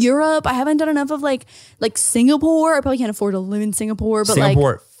enough of Europe. I haven't done enough of like Singapore. I probably can't afford to live in Singapore. But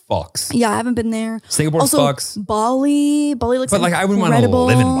Singapore fucks. Yeah, I haven't been there. Singapore also, fucks. Bali looks But like, I wouldn't want to incredible.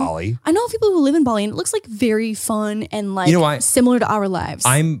 live in Bali. I know people who live in Bali, and it looks like very fun and like You know what? similar to our lives.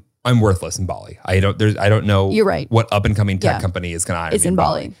 I'm worthless in Bali. I don't know. You're right. What up and coming tech Yeah. company is going to hire It's me in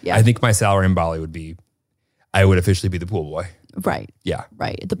Bali. Yeah. I think my salary in Bali would be. I would officially be the pool boy. Right. Yeah.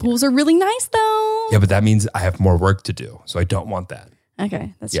 Right. The pools are really nice though. Yeah, but that means I have more work to do, so I don't want that.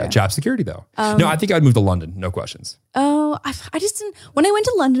 Okay, that's Yeah, true. job security though. No, I think I'd move to London. No questions. Oh, I just didn't. When I went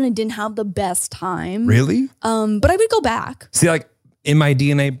to London, I didn't have the best time. Really? But I would go back. See, like in my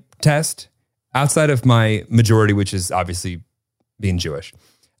DNA test, outside of my majority, which is obviously being Jewish,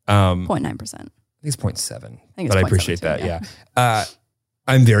 0.9%. I think it's 0.7. think it's But I 0.7 appreciate too, that. yeah. Yeah.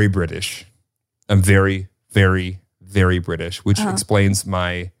 I'm very British. I'm very, very, very British, which explains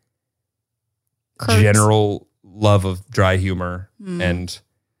my general love of dry humor. And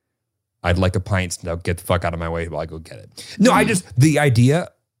I'd like a pint. Now get the fuck out of my way while I go get it. No, the idea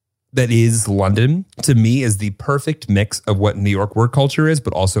that is London to me is the perfect mix of what New York work culture is,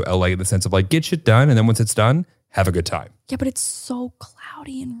 but also LA in the sense of like, get shit done. And then once it's done, have a good time. Yeah, but it's so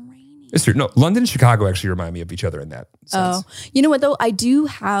cloudy and rainy. It's true. No, London and Chicago actually remind me of each other in that sense. Oh, you know what though? I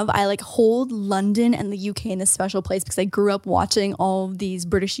like hold London and the UK in a special place because I grew up watching all of these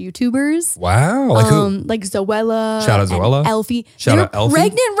British YouTubers. Wow. Like who? Like Zoella. Shout out Zoella. and Elfie. Shout they're out Elfie.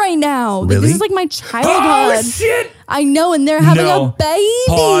 pregnant right now. Like, Really? this is like my childhood. Oh, shit. I know, and they're having No. a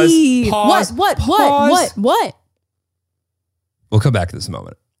baby. Pause. What? We'll come back to this in a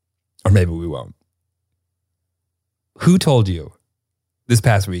moment. Or maybe we won't. Who told you this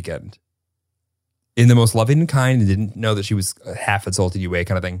past weekend, in the most loving and kind, and didn't know that she was half insulted you way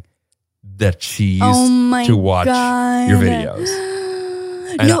kind of thing, that she used to watch your videos?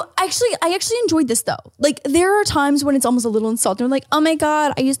 No, I actually enjoyed this though. Like there are times when it's almost a little insulting. Like, oh my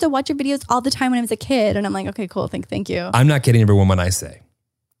God, I used to watch your videos all the time when I was a kid. And I'm like, okay, cool. Thank you. I'm not kidding everyone when I say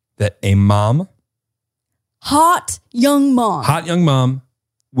that a mom, Hot young mom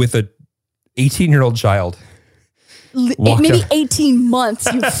with a 18-year-old child, maybe 18 months,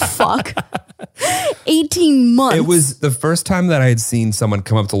 you fuck. 18 months. It was the first time that I had seen someone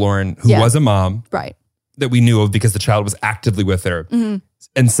come up to Lauren who Yeah. was a mom. Right. That we knew of because the child was actively with her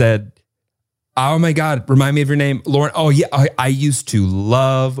and said, oh my God, remind me of your name, Lauren. Oh yeah, I used to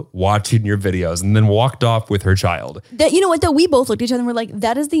love watching your videos, and then walked off with her child. That, you know what though? We both looked at each other and were like,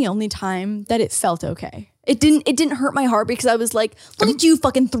 that is the only time that it felt okay. It didn't hurt my heart because I was like, look at you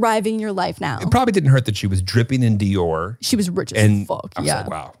fucking thriving in your life now. It probably didn't hurt that she was dripping in Dior. She was rich as And fuck. I was Yeah. like,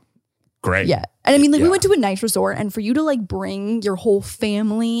 wow, great. Yeah. And I mean, like Yeah. we went to a nice resort, and for you to like bring your whole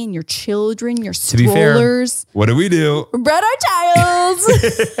family and your children, your To be fair, strollers, what do we do? bred our childs.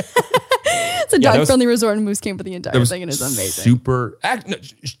 It's a Yeah, that dog was- friendly resort, and Moose came for the entire That was thing, and it's amazing. super.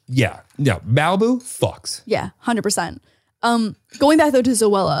 Yeah. Malibu fucks. Yeah, 100%. Going back though to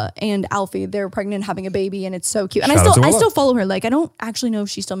Zoella and Alfie, they're pregnant, having a baby, and it's so cute. And Shout out I Zoella. still follow her. Like I don't actually know if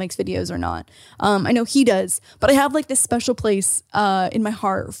she still makes videos or not. I know he does, but I have like this special place in my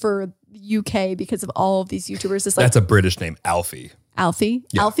heart for the UK because of all of these YouTubers. It's like That's a British name, Alfie. Alfie.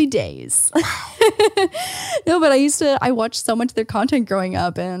 Yeah. Alfie Days. No, but I watched so much of their content growing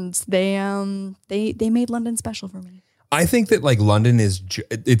up, and they made London special for me. I think that like London is,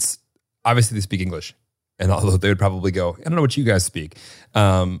 it's obviously they speak English, and although they would probably go, I don't know what you guys speak,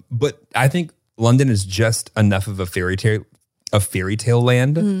 but I think London is just enough of a fairy tale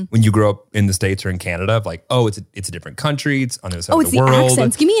land when you grow up in the States or in Canada of like, oh, it's a different country, it's on the other side Oh, of it's the the world.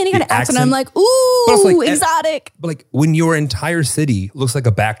 accents. Give me any kind The of accent. I'm like, ooh, But it's like, exotic. But like when your entire city looks like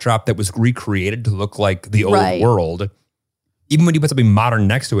a backdrop that was recreated to look like the old Right. world, even when you put something modern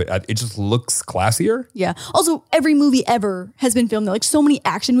next to it, it just looks classier. Yeah. Also, every movie ever has been filmed there. Like so many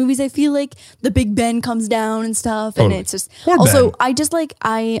action movies, I feel like the Big Ben comes down and stuff. Totally. And it's just Poor also Ben. I just like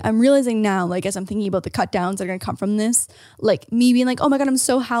I'm realizing now, like as I'm thinking about the cut downs that are gonna come from this, like me being like, oh my God, I'm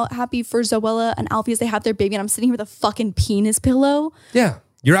so happy for Zoella and Alfie as they have their baby, and I'm sitting here with a fucking penis pillow. Yeah.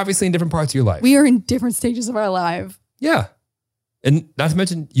 You're obviously in different parts of your life. We are in different stages of our life. Yeah. And not to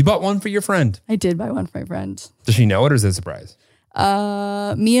mention, you bought one for your friend. I did buy one for my friend. Does she know it or is it a surprise?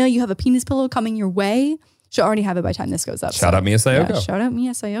 Mia, you have a penis pillow coming your way. She'll already have it by the time this goes up. Shout out Mia Sayoko. Yeah, shout out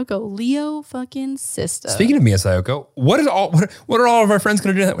Mia Sayoko. Leo fucking sister. Speaking of Mia Sayoko, what are all of our friends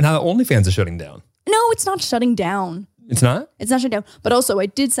going to do now that OnlyFans is shutting down? No, it's not shutting down. It's not? It's not shut down. But also, I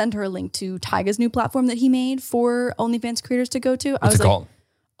did send her a link to Tyga's new platform that he made for OnlyFans creators to go to. What's it called?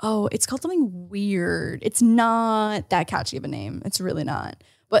 Oh, it's called something weird. It's not that catchy of a name. It's really not.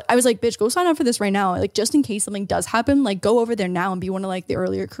 But I was like, bitch, go sign up for this right now. Like, just in case something does happen, like, go over there now and be one of like the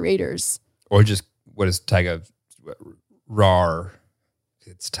earlier creators. Or just, what is Tyga? RAR.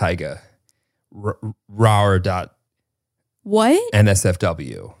 It's Tyga. RAR. What?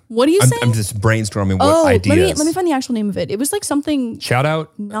 NSFW. What are you saying? I'm just brainstorming what ideas. Let me find the actual name of it. It was like something. Shout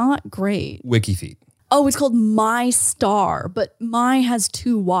out. Not great. WikiFeet. Oh, it's called My Star, but My has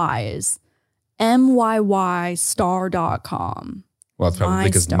 2 Y's. MYYstar.com. Well, it's probably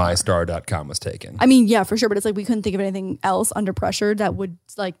because MyStar. MyStar.com was taken. I mean, yeah, for sure. But it's like we couldn't think of anything else under pressure that would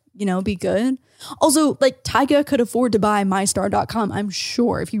like, be good. Also, like Tyga could afford to buy MyStar.com, I'm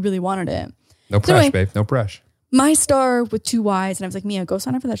sure, if he really wanted it. No pressure, babe. No pressure. My Star with 2 Y's. And I was like, Mia, go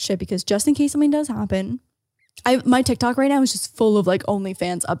sign up for that shit because just in case something does happen. My TikTok right now is just full of like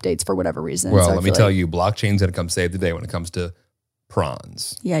OnlyFans updates for whatever reason. Well, let me tell you, blockchain's going to come save the day when it comes to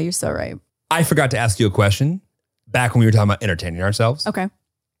prawns. Yeah, you're so right. I forgot to ask you a question back when we were talking about entertaining ourselves. Okay.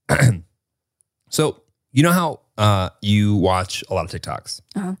 So, you know how you watch a lot of TikToks?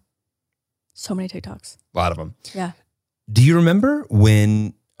 Uh-huh. So many TikToks. A lot of them. Yeah. Do you remember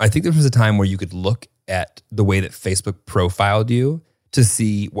when, I think there was a time where you could look at the way that Facebook profiled you to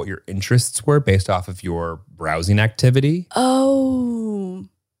see what your interests were based off of your browsing activity? Oh.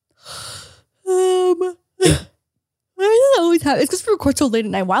 Why does that always happen? It's because we record so late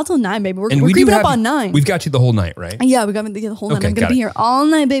at night. Wild till 9, baby. We're creeping up on 9. We've got you the whole night, right? Yeah, we got me the whole night. Okay, I'm going to be here all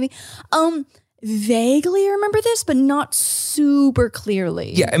night, baby. Vaguely remember this, but not super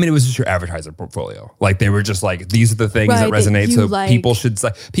clearly. Yeah, I mean, it was just your advertiser portfolio. Like they were just like, these are the things Right, that resonate. that you So like. people should,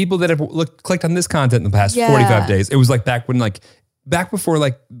 like, people that have clicked on this content in the past Yeah. 45 days. It was like back before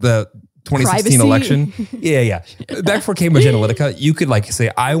like the 2016 Privacy. election. Yeah. Back before Cambridge Analytica, you could like say,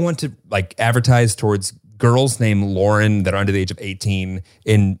 I want to like advertise towards girls named Lauren that are under the age of 18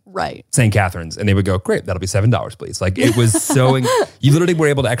 in St. Catharines. And they would go, great, that'll be $7, please. Like it was so, you literally were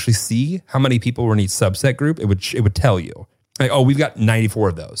able to actually see how many people were in each subset group. It would tell you like, oh, we've got 94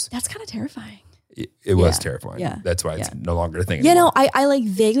 of those. That's kind of terrifying. It was terrifying. Yeah. That's why it's no longer a thing Yeah, anymore. no, I like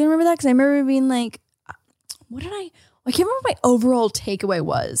vaguely remember that because I remember being like, I can't remember what my overall takeaway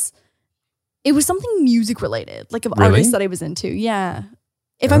was. It was something music related, like of Really? artists that I was into. Yeah.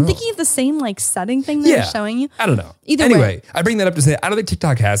 If I'm thinking of the same like setting thing that Yeah. they're showing you. I don't know. Either anyway, way. I bring that up to say, I don't think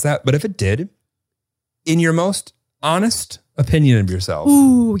TikTok has that, but if it did, in your most honest opinion of yourself,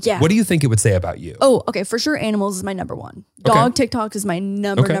 Ooh, yeah. what do you think it would say about you? Oh, okay. For sure, animals is my number 1. Dog TikTok is my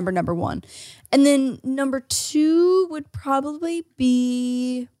number 1. And then number 2 would probably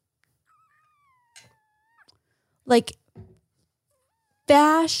be like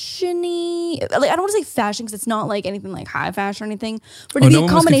fashion-y. Like I don't want to say fashion because it's not like anything like high fashion or anything. But it'd be no a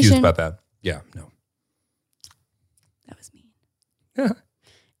one was confused combination. about that. Yeah, no. That was mean.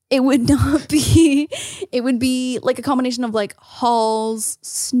 It would not be. It would be like a combination of like hauls,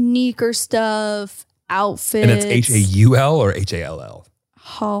 sneaker stuff, outfits. And it's HAUL or HALL?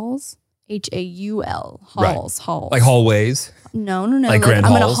 Hauls. HAUL. Right. Hauls. Like hallways? No. Like grand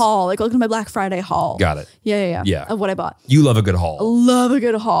I'm in a hauls? haul. Like look at my Black Friday haul. Got it. Yeah. Yeah. Of what I bought. You love a good haul. I love a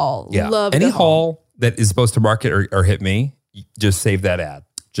good haul. Yeah. Love a Any good haul that is supposed to market or hit me, just save that ad.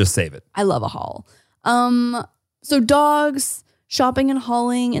 Just save it. I love a haul. So dogs, shopping and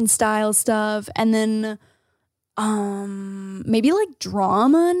hauling and style stuff, and then maybe like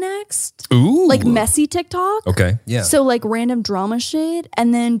drama next. Ooh. Like messy TikTok. Okay. Yeah. So like random drama shit,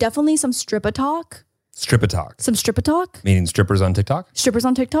 and then definitely some stripper talk. Stripper talk. Some stripper talk. Meaning strippers on TikTok? Strippers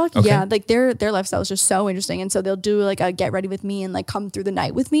on TikTok. Okay. Yeah. Like their lifestyle is just so interesting. And so they'll do like a get ready with me and like come through the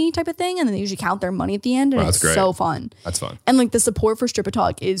night with me type of thing. And then they usually count their money at the end. And Wow, it's that's great. so fun. That's fun. And like the support for stripper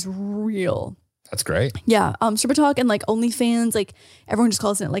talk is real. That's great. Yeah. Stripper talk and like OnlyFans, like everyone just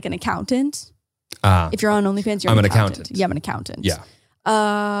calls it like an accountant. If you're on OnlyFans, you're I'm an an accountant. accountant. Yeah, I'm an accountant. Yeah.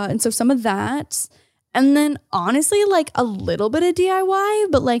 And so some of that. And then honestly, like a little bit of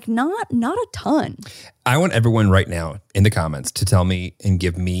DIY, but like not a ton. I want everyone right now in the comments to tell me and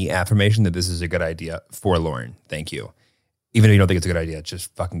give me affirmation that this is a good idea for Lauren. Thank you. Even if you don't think it's a good idea,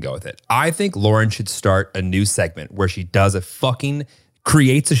 just fucking go with it. I think Lauren should start a new segment where she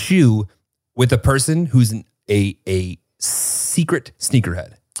creates a shoe with a person who's a secret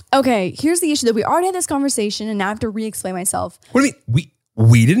sneakerhead. Okay, here's the issue that we already had this conversation and now I have to re-explain myself. What do you mean?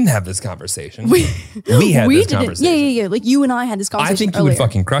 We didn't have this conversation. We had this conversation. Yeah. Like you and I had this conversation I think you earlier. would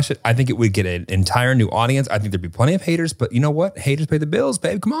fucking crush it. I think it would get an entire new audience. I think there'd be plenty of haters, but you know what? Haters pay the bills,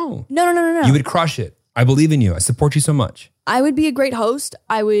 babe. Come on. No. You would crush it. I believe in you. I support you so much. I would be a great host.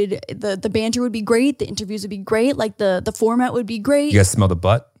 The banter would be great. The interviews would be great. Like the format would be great. You guys smell the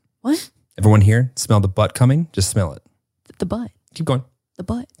butt? What? Everyone here, smell the butt coming? Just smell it. The butt. Keep going. The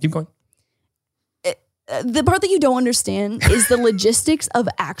butt. Keep going. The part that you don't understand is the logistics of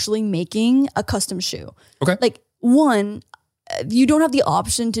actually making a custom shoe. Okay. Like, one, you don't have the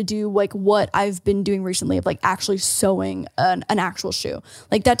option to do like what I've been doing recently of like actually sewing an actual shoe.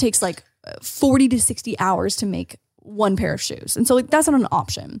 Like that takes like 40 to 60 hours to make one pair of shoes. And so like that's not an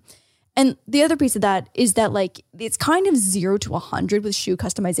option. And the other piece of that is that like it's kind of 0 to 100 with shoe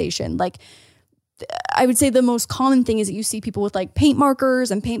customization. Like I would say the most common thing is that you see people with like paint markers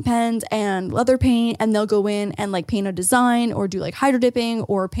and paint pens and leather paint, and they'll go in and like paint a design or do like hydro dipping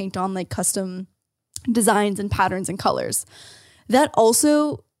or paint on like custom designs and patterns and colors. That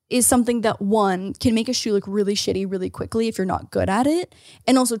also is something that, one, can make a shoe look really shitty really quickly if you're not good at it.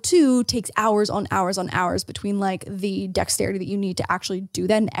 And also, two, takes hours on hours on hours between like the dexterity that you need to actually do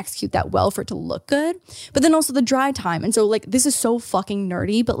that and execute that well for it to look good. But then also the dry time. And so like this is so fucking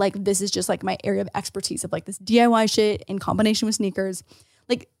nerdy, but like this is just like my area of expertise of like this DIY shit in combination with sneakers.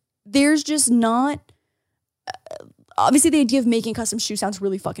 Like there's just not... obviously the idea of making custom shoes sounds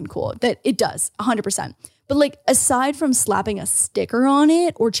really fucking cool. That it does, 100%. But like aside from slapping a sticker on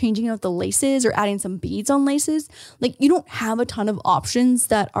it or changing out the laces or adding some beads on laces, like you don't have a ton of options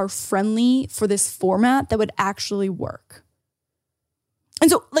that are friendly for this format that would actually work. And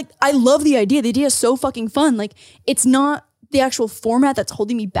so like I love the idea. The idea is so fucking fun. Like it's not the actual format that's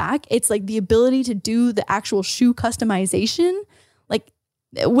holding me back. It's like the ability to do the actual shoe customization. Like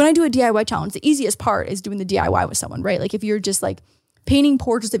when I do a DIY challenge, the easiest part is doing the DIY with someone, right? Like if you're just like painting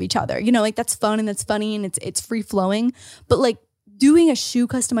portraits of each other, you know, like that's fun and that's funny and it's free flowing. But like doing a shoe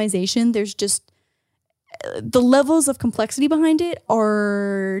customization, there's just the levels of complexity behind it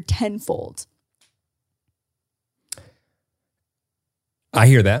are tenfold. I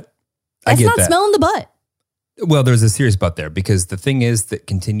hear that. I get not that. Smelling the butt. Well, there's a serious butt there because the thing is that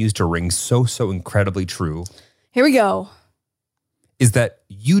continues to ring so incredibly true. Here we go. Is that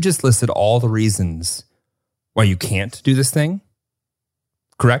you just listed all the reasons why you can't do this thing,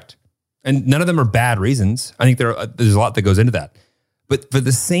 correct? And none of them are bad reasons. I think there's a lot that goes into that. But for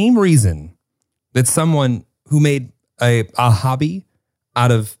the same reason that someone who made a hobby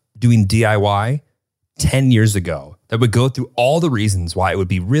out of doing DIY 10 years ago, that would go through all the reasons why it would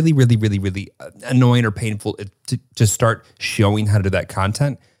be really, really, really, really annoying or painful to start showing how to do that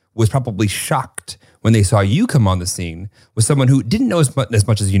content, was probably shocked when they saw you come on the scene with someone who didn't know as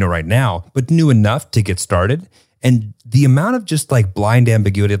much as you know right now, but knew enough to get started. And the amount of just like blind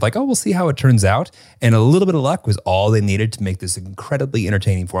ambiguity of like, oh, we'll see how it turns out. And a little bit of luck was all they needed to make this incredibly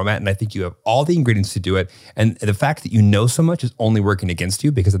entertaining format. And I think you have all the ingredients to do it. And the fact that you know so much is only working against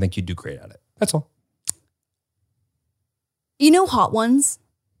you because I think you do great at it. That's all. You know Hot Ones?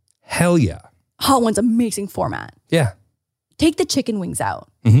 Hell yeah. Hot Ones, amazing format. Yeah. Take the chicken wings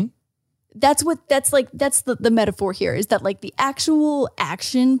out. Mm-hmm. That's the metaphor here, is that like the actual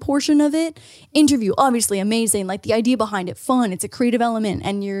action portion of it, interview, obviously amazing. Like the idea behind it, fun. It's a creative element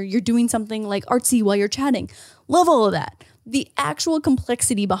and you're doing something like artsy while you're chatting. Love all of that. The actual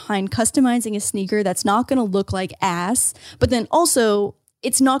complexity behind customizing a sneaker that's not going to look like ass, but then also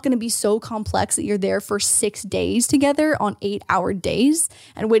it's not going to be so complex that you're there for 6 days together on 8-hour days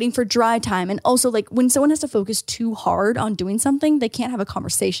and waiting for dry time. And also like when someone has to focus too hard on doing something, they can't have a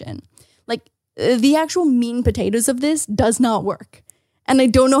conversation. Like the actual meat and potatoes of this does not work. And I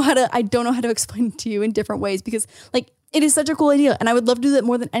don't know how to explain it to you in different ways because like it is such a cool idea and I would love to do that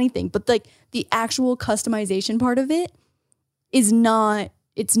more than anything. But like the actual customization part of it is not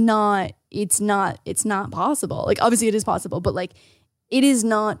possible. Like obviously it is possible, but like it is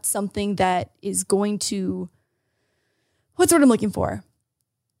not something that is going to, what's the word I'm looking for?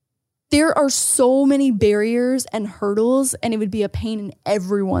 There are so many barriers and hurdles, and it would be a pain in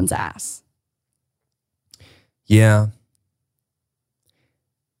everyone's ass. Yeah.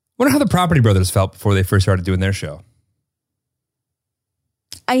 Wonder how the Property Brothers felt before they first started doing their show.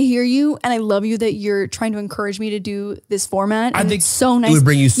 I hear you, and I love you that you're trying to encourage me to do this format. I think it's so nice. It would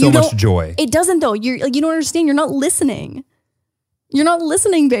bring you so much joy. It doesn't though. You don't understand. You're not listening. You're not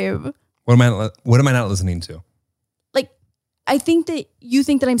listening, babe. What am I not listening to? I think that you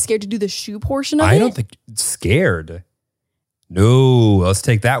think that I'm scared to do the shoe portion of it. I don't think scared. No, let's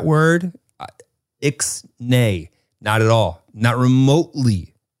take that word. Ixnay. Not at all. Not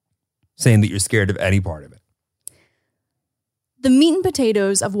remotely saying that you're scared of any part of it. The meat and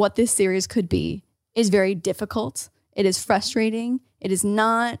potatoes of what this series could be is very difficult. It is frustrating. It is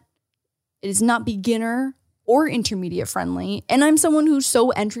not beginner or intermediate friendly. And I'm someone who's so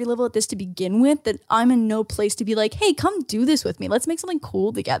entry level at this to begin with that I'm in no place to be like, hey, come do this with me. Let's make something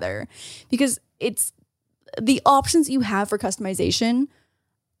cool together. Because it's the options you have for customization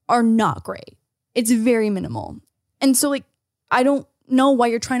are not great. It's very minimal. And so like, I don't know why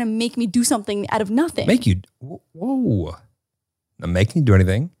you're trying to make me do something out of nothing. Make you, whoa. I'm making you do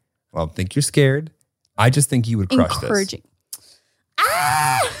anything. I don't think you're scared. I just think you would crush Encouraging.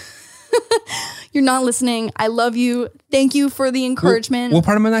 You're not listening. I love you. Thank you for the encouragement. What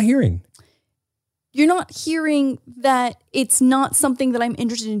part am I not hearing? You're not hearing that it's not something that I'm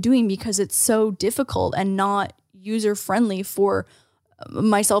interested in doing because it's so difficult and not user friendly for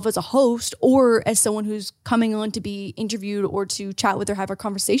myself as a host or as someone who's coming on to be interviewed or to chat with or have a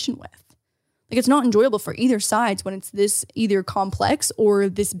conversation with. Like it's not enjoyable for either sides when it's this either complex or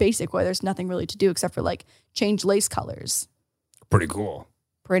this basic where there's nothing really to do except for like change lace colors. Pretty cool.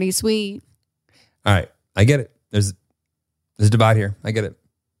 Pretty sweet. All right. I get it. There's a divide here. I get it.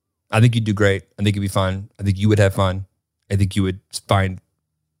 I think you'd do great. I think it'd be fun. I think you would have fun. I think you would find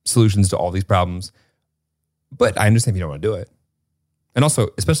solutions to all these problems. But I understand if you don't want to do it. And also,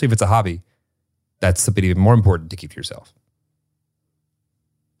 especially if it's a hobby, that's something even more important to keep to yourself.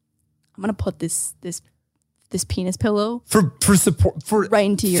 I'm gonna put this penis pillow for support for right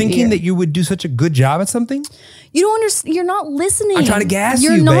into your thinking ear. that you would do such a good job at something. You don't understand. You're not listening. I'm trying to gas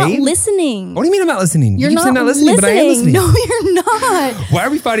you're you, not babe. listening. What do you mean I'm not listening? You're you keep saying not listening, but I am listening. No, you're not. Why are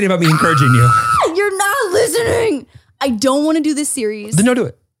we fighting about me encouraging you? You're not listening. I don't want to do this series. Then don't do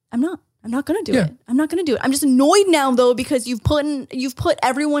it. I'm not going to do it. I'm not going to do it. I'm just annoyed now though because you've put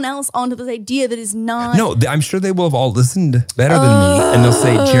everyone else onto this idea that is not. No, I'm sure they will have all listened better than me, and they'll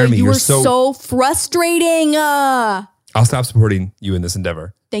say, "Jeremy, you're so frustrating." I'll stop supporting you in this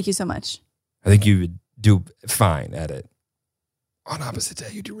endeavor. Thank you so much. I think you would do fine at it. On opposite day,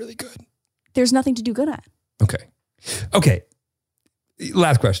 you do really good. There's nothing to do good at. Okay.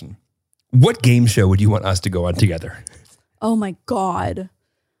 Last question. What game show would you want us to go on together? Oh my God.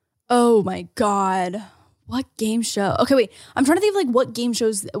 What game show? Okay, wait. I'm trying to think of like what game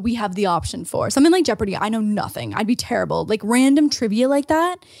shows we have the option for. Something like Jeopardy. I know nothing. I'd be terrible. Like random trivia like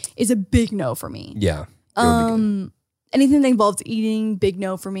that is a big no for me. Yeah. Anything that involves eating, big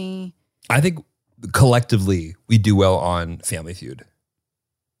no for me. I think collectively we do well on Family Feud.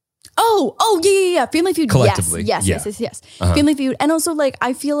 Oh, yeah. Family Feud. Collectively. Yes. Uh-huh. Family Feud. And also like,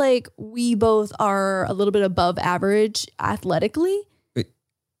 I feel like we both are a little bit above average athletically.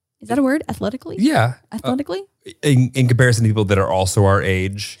 Is that a word? Athletically? Yeah. Athletically? In comparison to people that are also our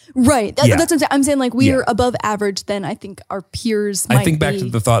age. Right. That's what I'm saying. I'm saying like we Yeah. are above average than I think our peers might I think back be. to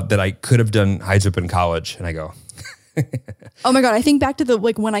the thought that I could have done high jump in college, and I go, Oh my God. I think back to the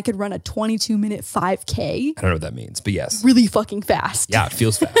like when I could run a 22-minute 5K I don't know what that means, but yes. really fucking fast. Yeah, it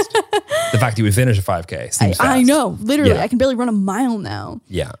feels fast. The fact you would finish a 5K seems fast. I know. Literally. Yeah. I can barely run a mile now.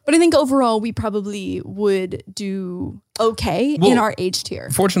 Yeah. But I think overall we probably would do okay in our age tier.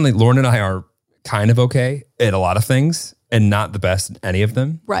 Fortunately, Lauren and I are kind of okay at a lot of things and not the best at any of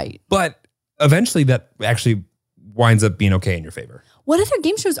them. Right. But eventually that actually winds up being okay in your favor. What other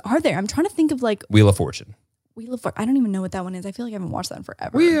game shows are there? I'm trying to think of like Wheel of Fortune. Wheel of Fortune. I don't even know what that one is. I feel like I haven't watched that in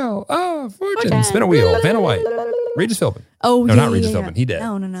forever. Wheel of Fortune. Spin a wheel. Vanna White. Regis Philbin. Oh, no, yeah, not Regis yeah, Philbin. He did.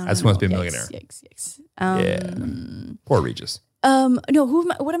 No. That's Who Wants to Be a Millionaire. Yikes. Yeah. Poor Regis. No,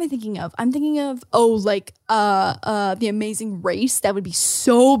 what am I thinking of? I'm thinking of The Amazing Race. That would be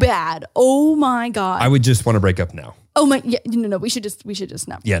so bad. Oh my God. I would just want to break up now. Oh my, yeah, no. We should just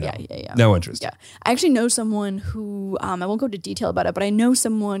not. Yeah, no interest. Yeah, I actually know someone who I won't go into detail about it, but I know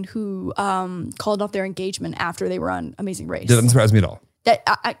someone who called off their engagement after they were on Amazing Race. Doesn't surprise me at all. That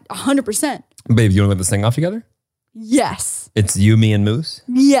 100%. Babe, you want to let this thing off together? Yes. It's you, me, and Moose?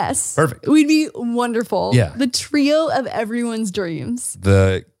 Yes. Perfect. We'd be wonderful. Yeah. The trio of everyone's dreams.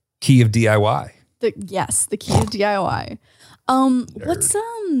 The key of DIY. The key of DIY.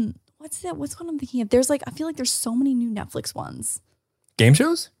 What's what I'm thinking of? There's like, I feel like there's so many new Netflix ones. Game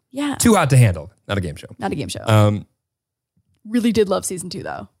shows? Yeah. Too hot to handle. Not a game show. Not a game show. Really did love season 2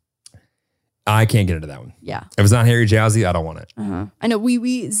 though. I can't get into that one. Yeah. If it's not Harry Jowsey, I don't want it. I know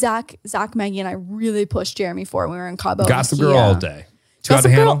Zach, Maggie, and I really pushed Jeremy for it when we were in Cabo. Gossip Girl all day. Too hot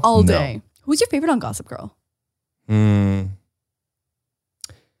Gossip to Girl handle? all No. day. Who's your favorite on Gossip Girl?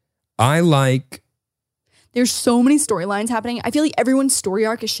 I like. There's so many storylines happening. I feel like everyone's story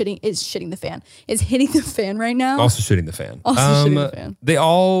arc is shitting the fan. Is hitting the fan right now. Also shooting the fan. Shitting the fan. They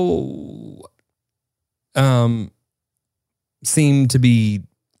all seem to be.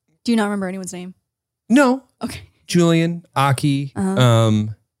 Do you not remember anyone's name? No. Okay. Julian, Aki,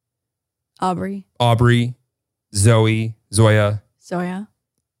 Aubrey, Zoe, Zoya. Zoya,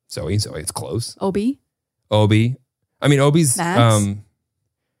 Zoe, it's close. Obi. Obi. I mean, Obi's Max?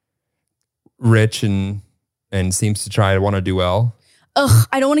 rich and seems to try to want to do well. Ugh,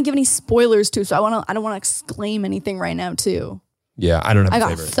 I don't want to give any spoilers too, so I don't want to exclaim anything right now too. Yeah, I don't have I a got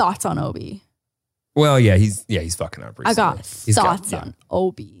favorite. thoughts on Obi. Well, yeah, he's fucking up recently. I got thoughts on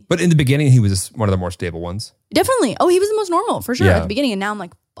Obi. But in the beginning, he was one of the more stable ones. Definitely. Oh, he was the most normal for sure Yeah. at the beginning, and now I'm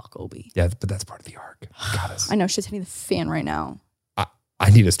like, fuck Obi. Yeah, but that's part of the arc. Got us. I know shit's hitting the fan right now. I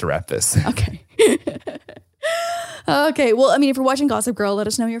need us to wrap this. Okay. Okay. Well, I mean, if you're watching Gossip Girl, let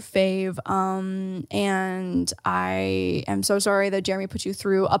us know your fave. And I am so sorry that Jeremy put you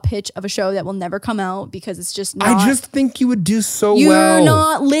through a pitch of a show that will never come out because it's just not. I just think you would do so You're well.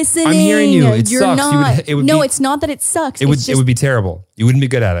 not listening. I'm hearing you. It You're sucks. Not, It would no, be- it's not that it sucks. It would be terrible. You wouldn't be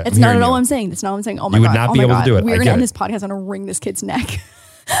good at it. It's I'm not hearing at all you. what I'm saying. That's not what I'm saying. Oh my You God. would not oh be my able to God. do it. We're I going to get end it. this podcast. I'm going to wring this kid's neck.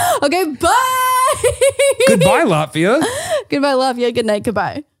 Okay, bye. Goodbye, Latvia. Goodbye, love you. Good night.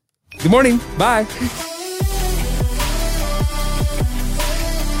 Goodbye. Good morning. Bye.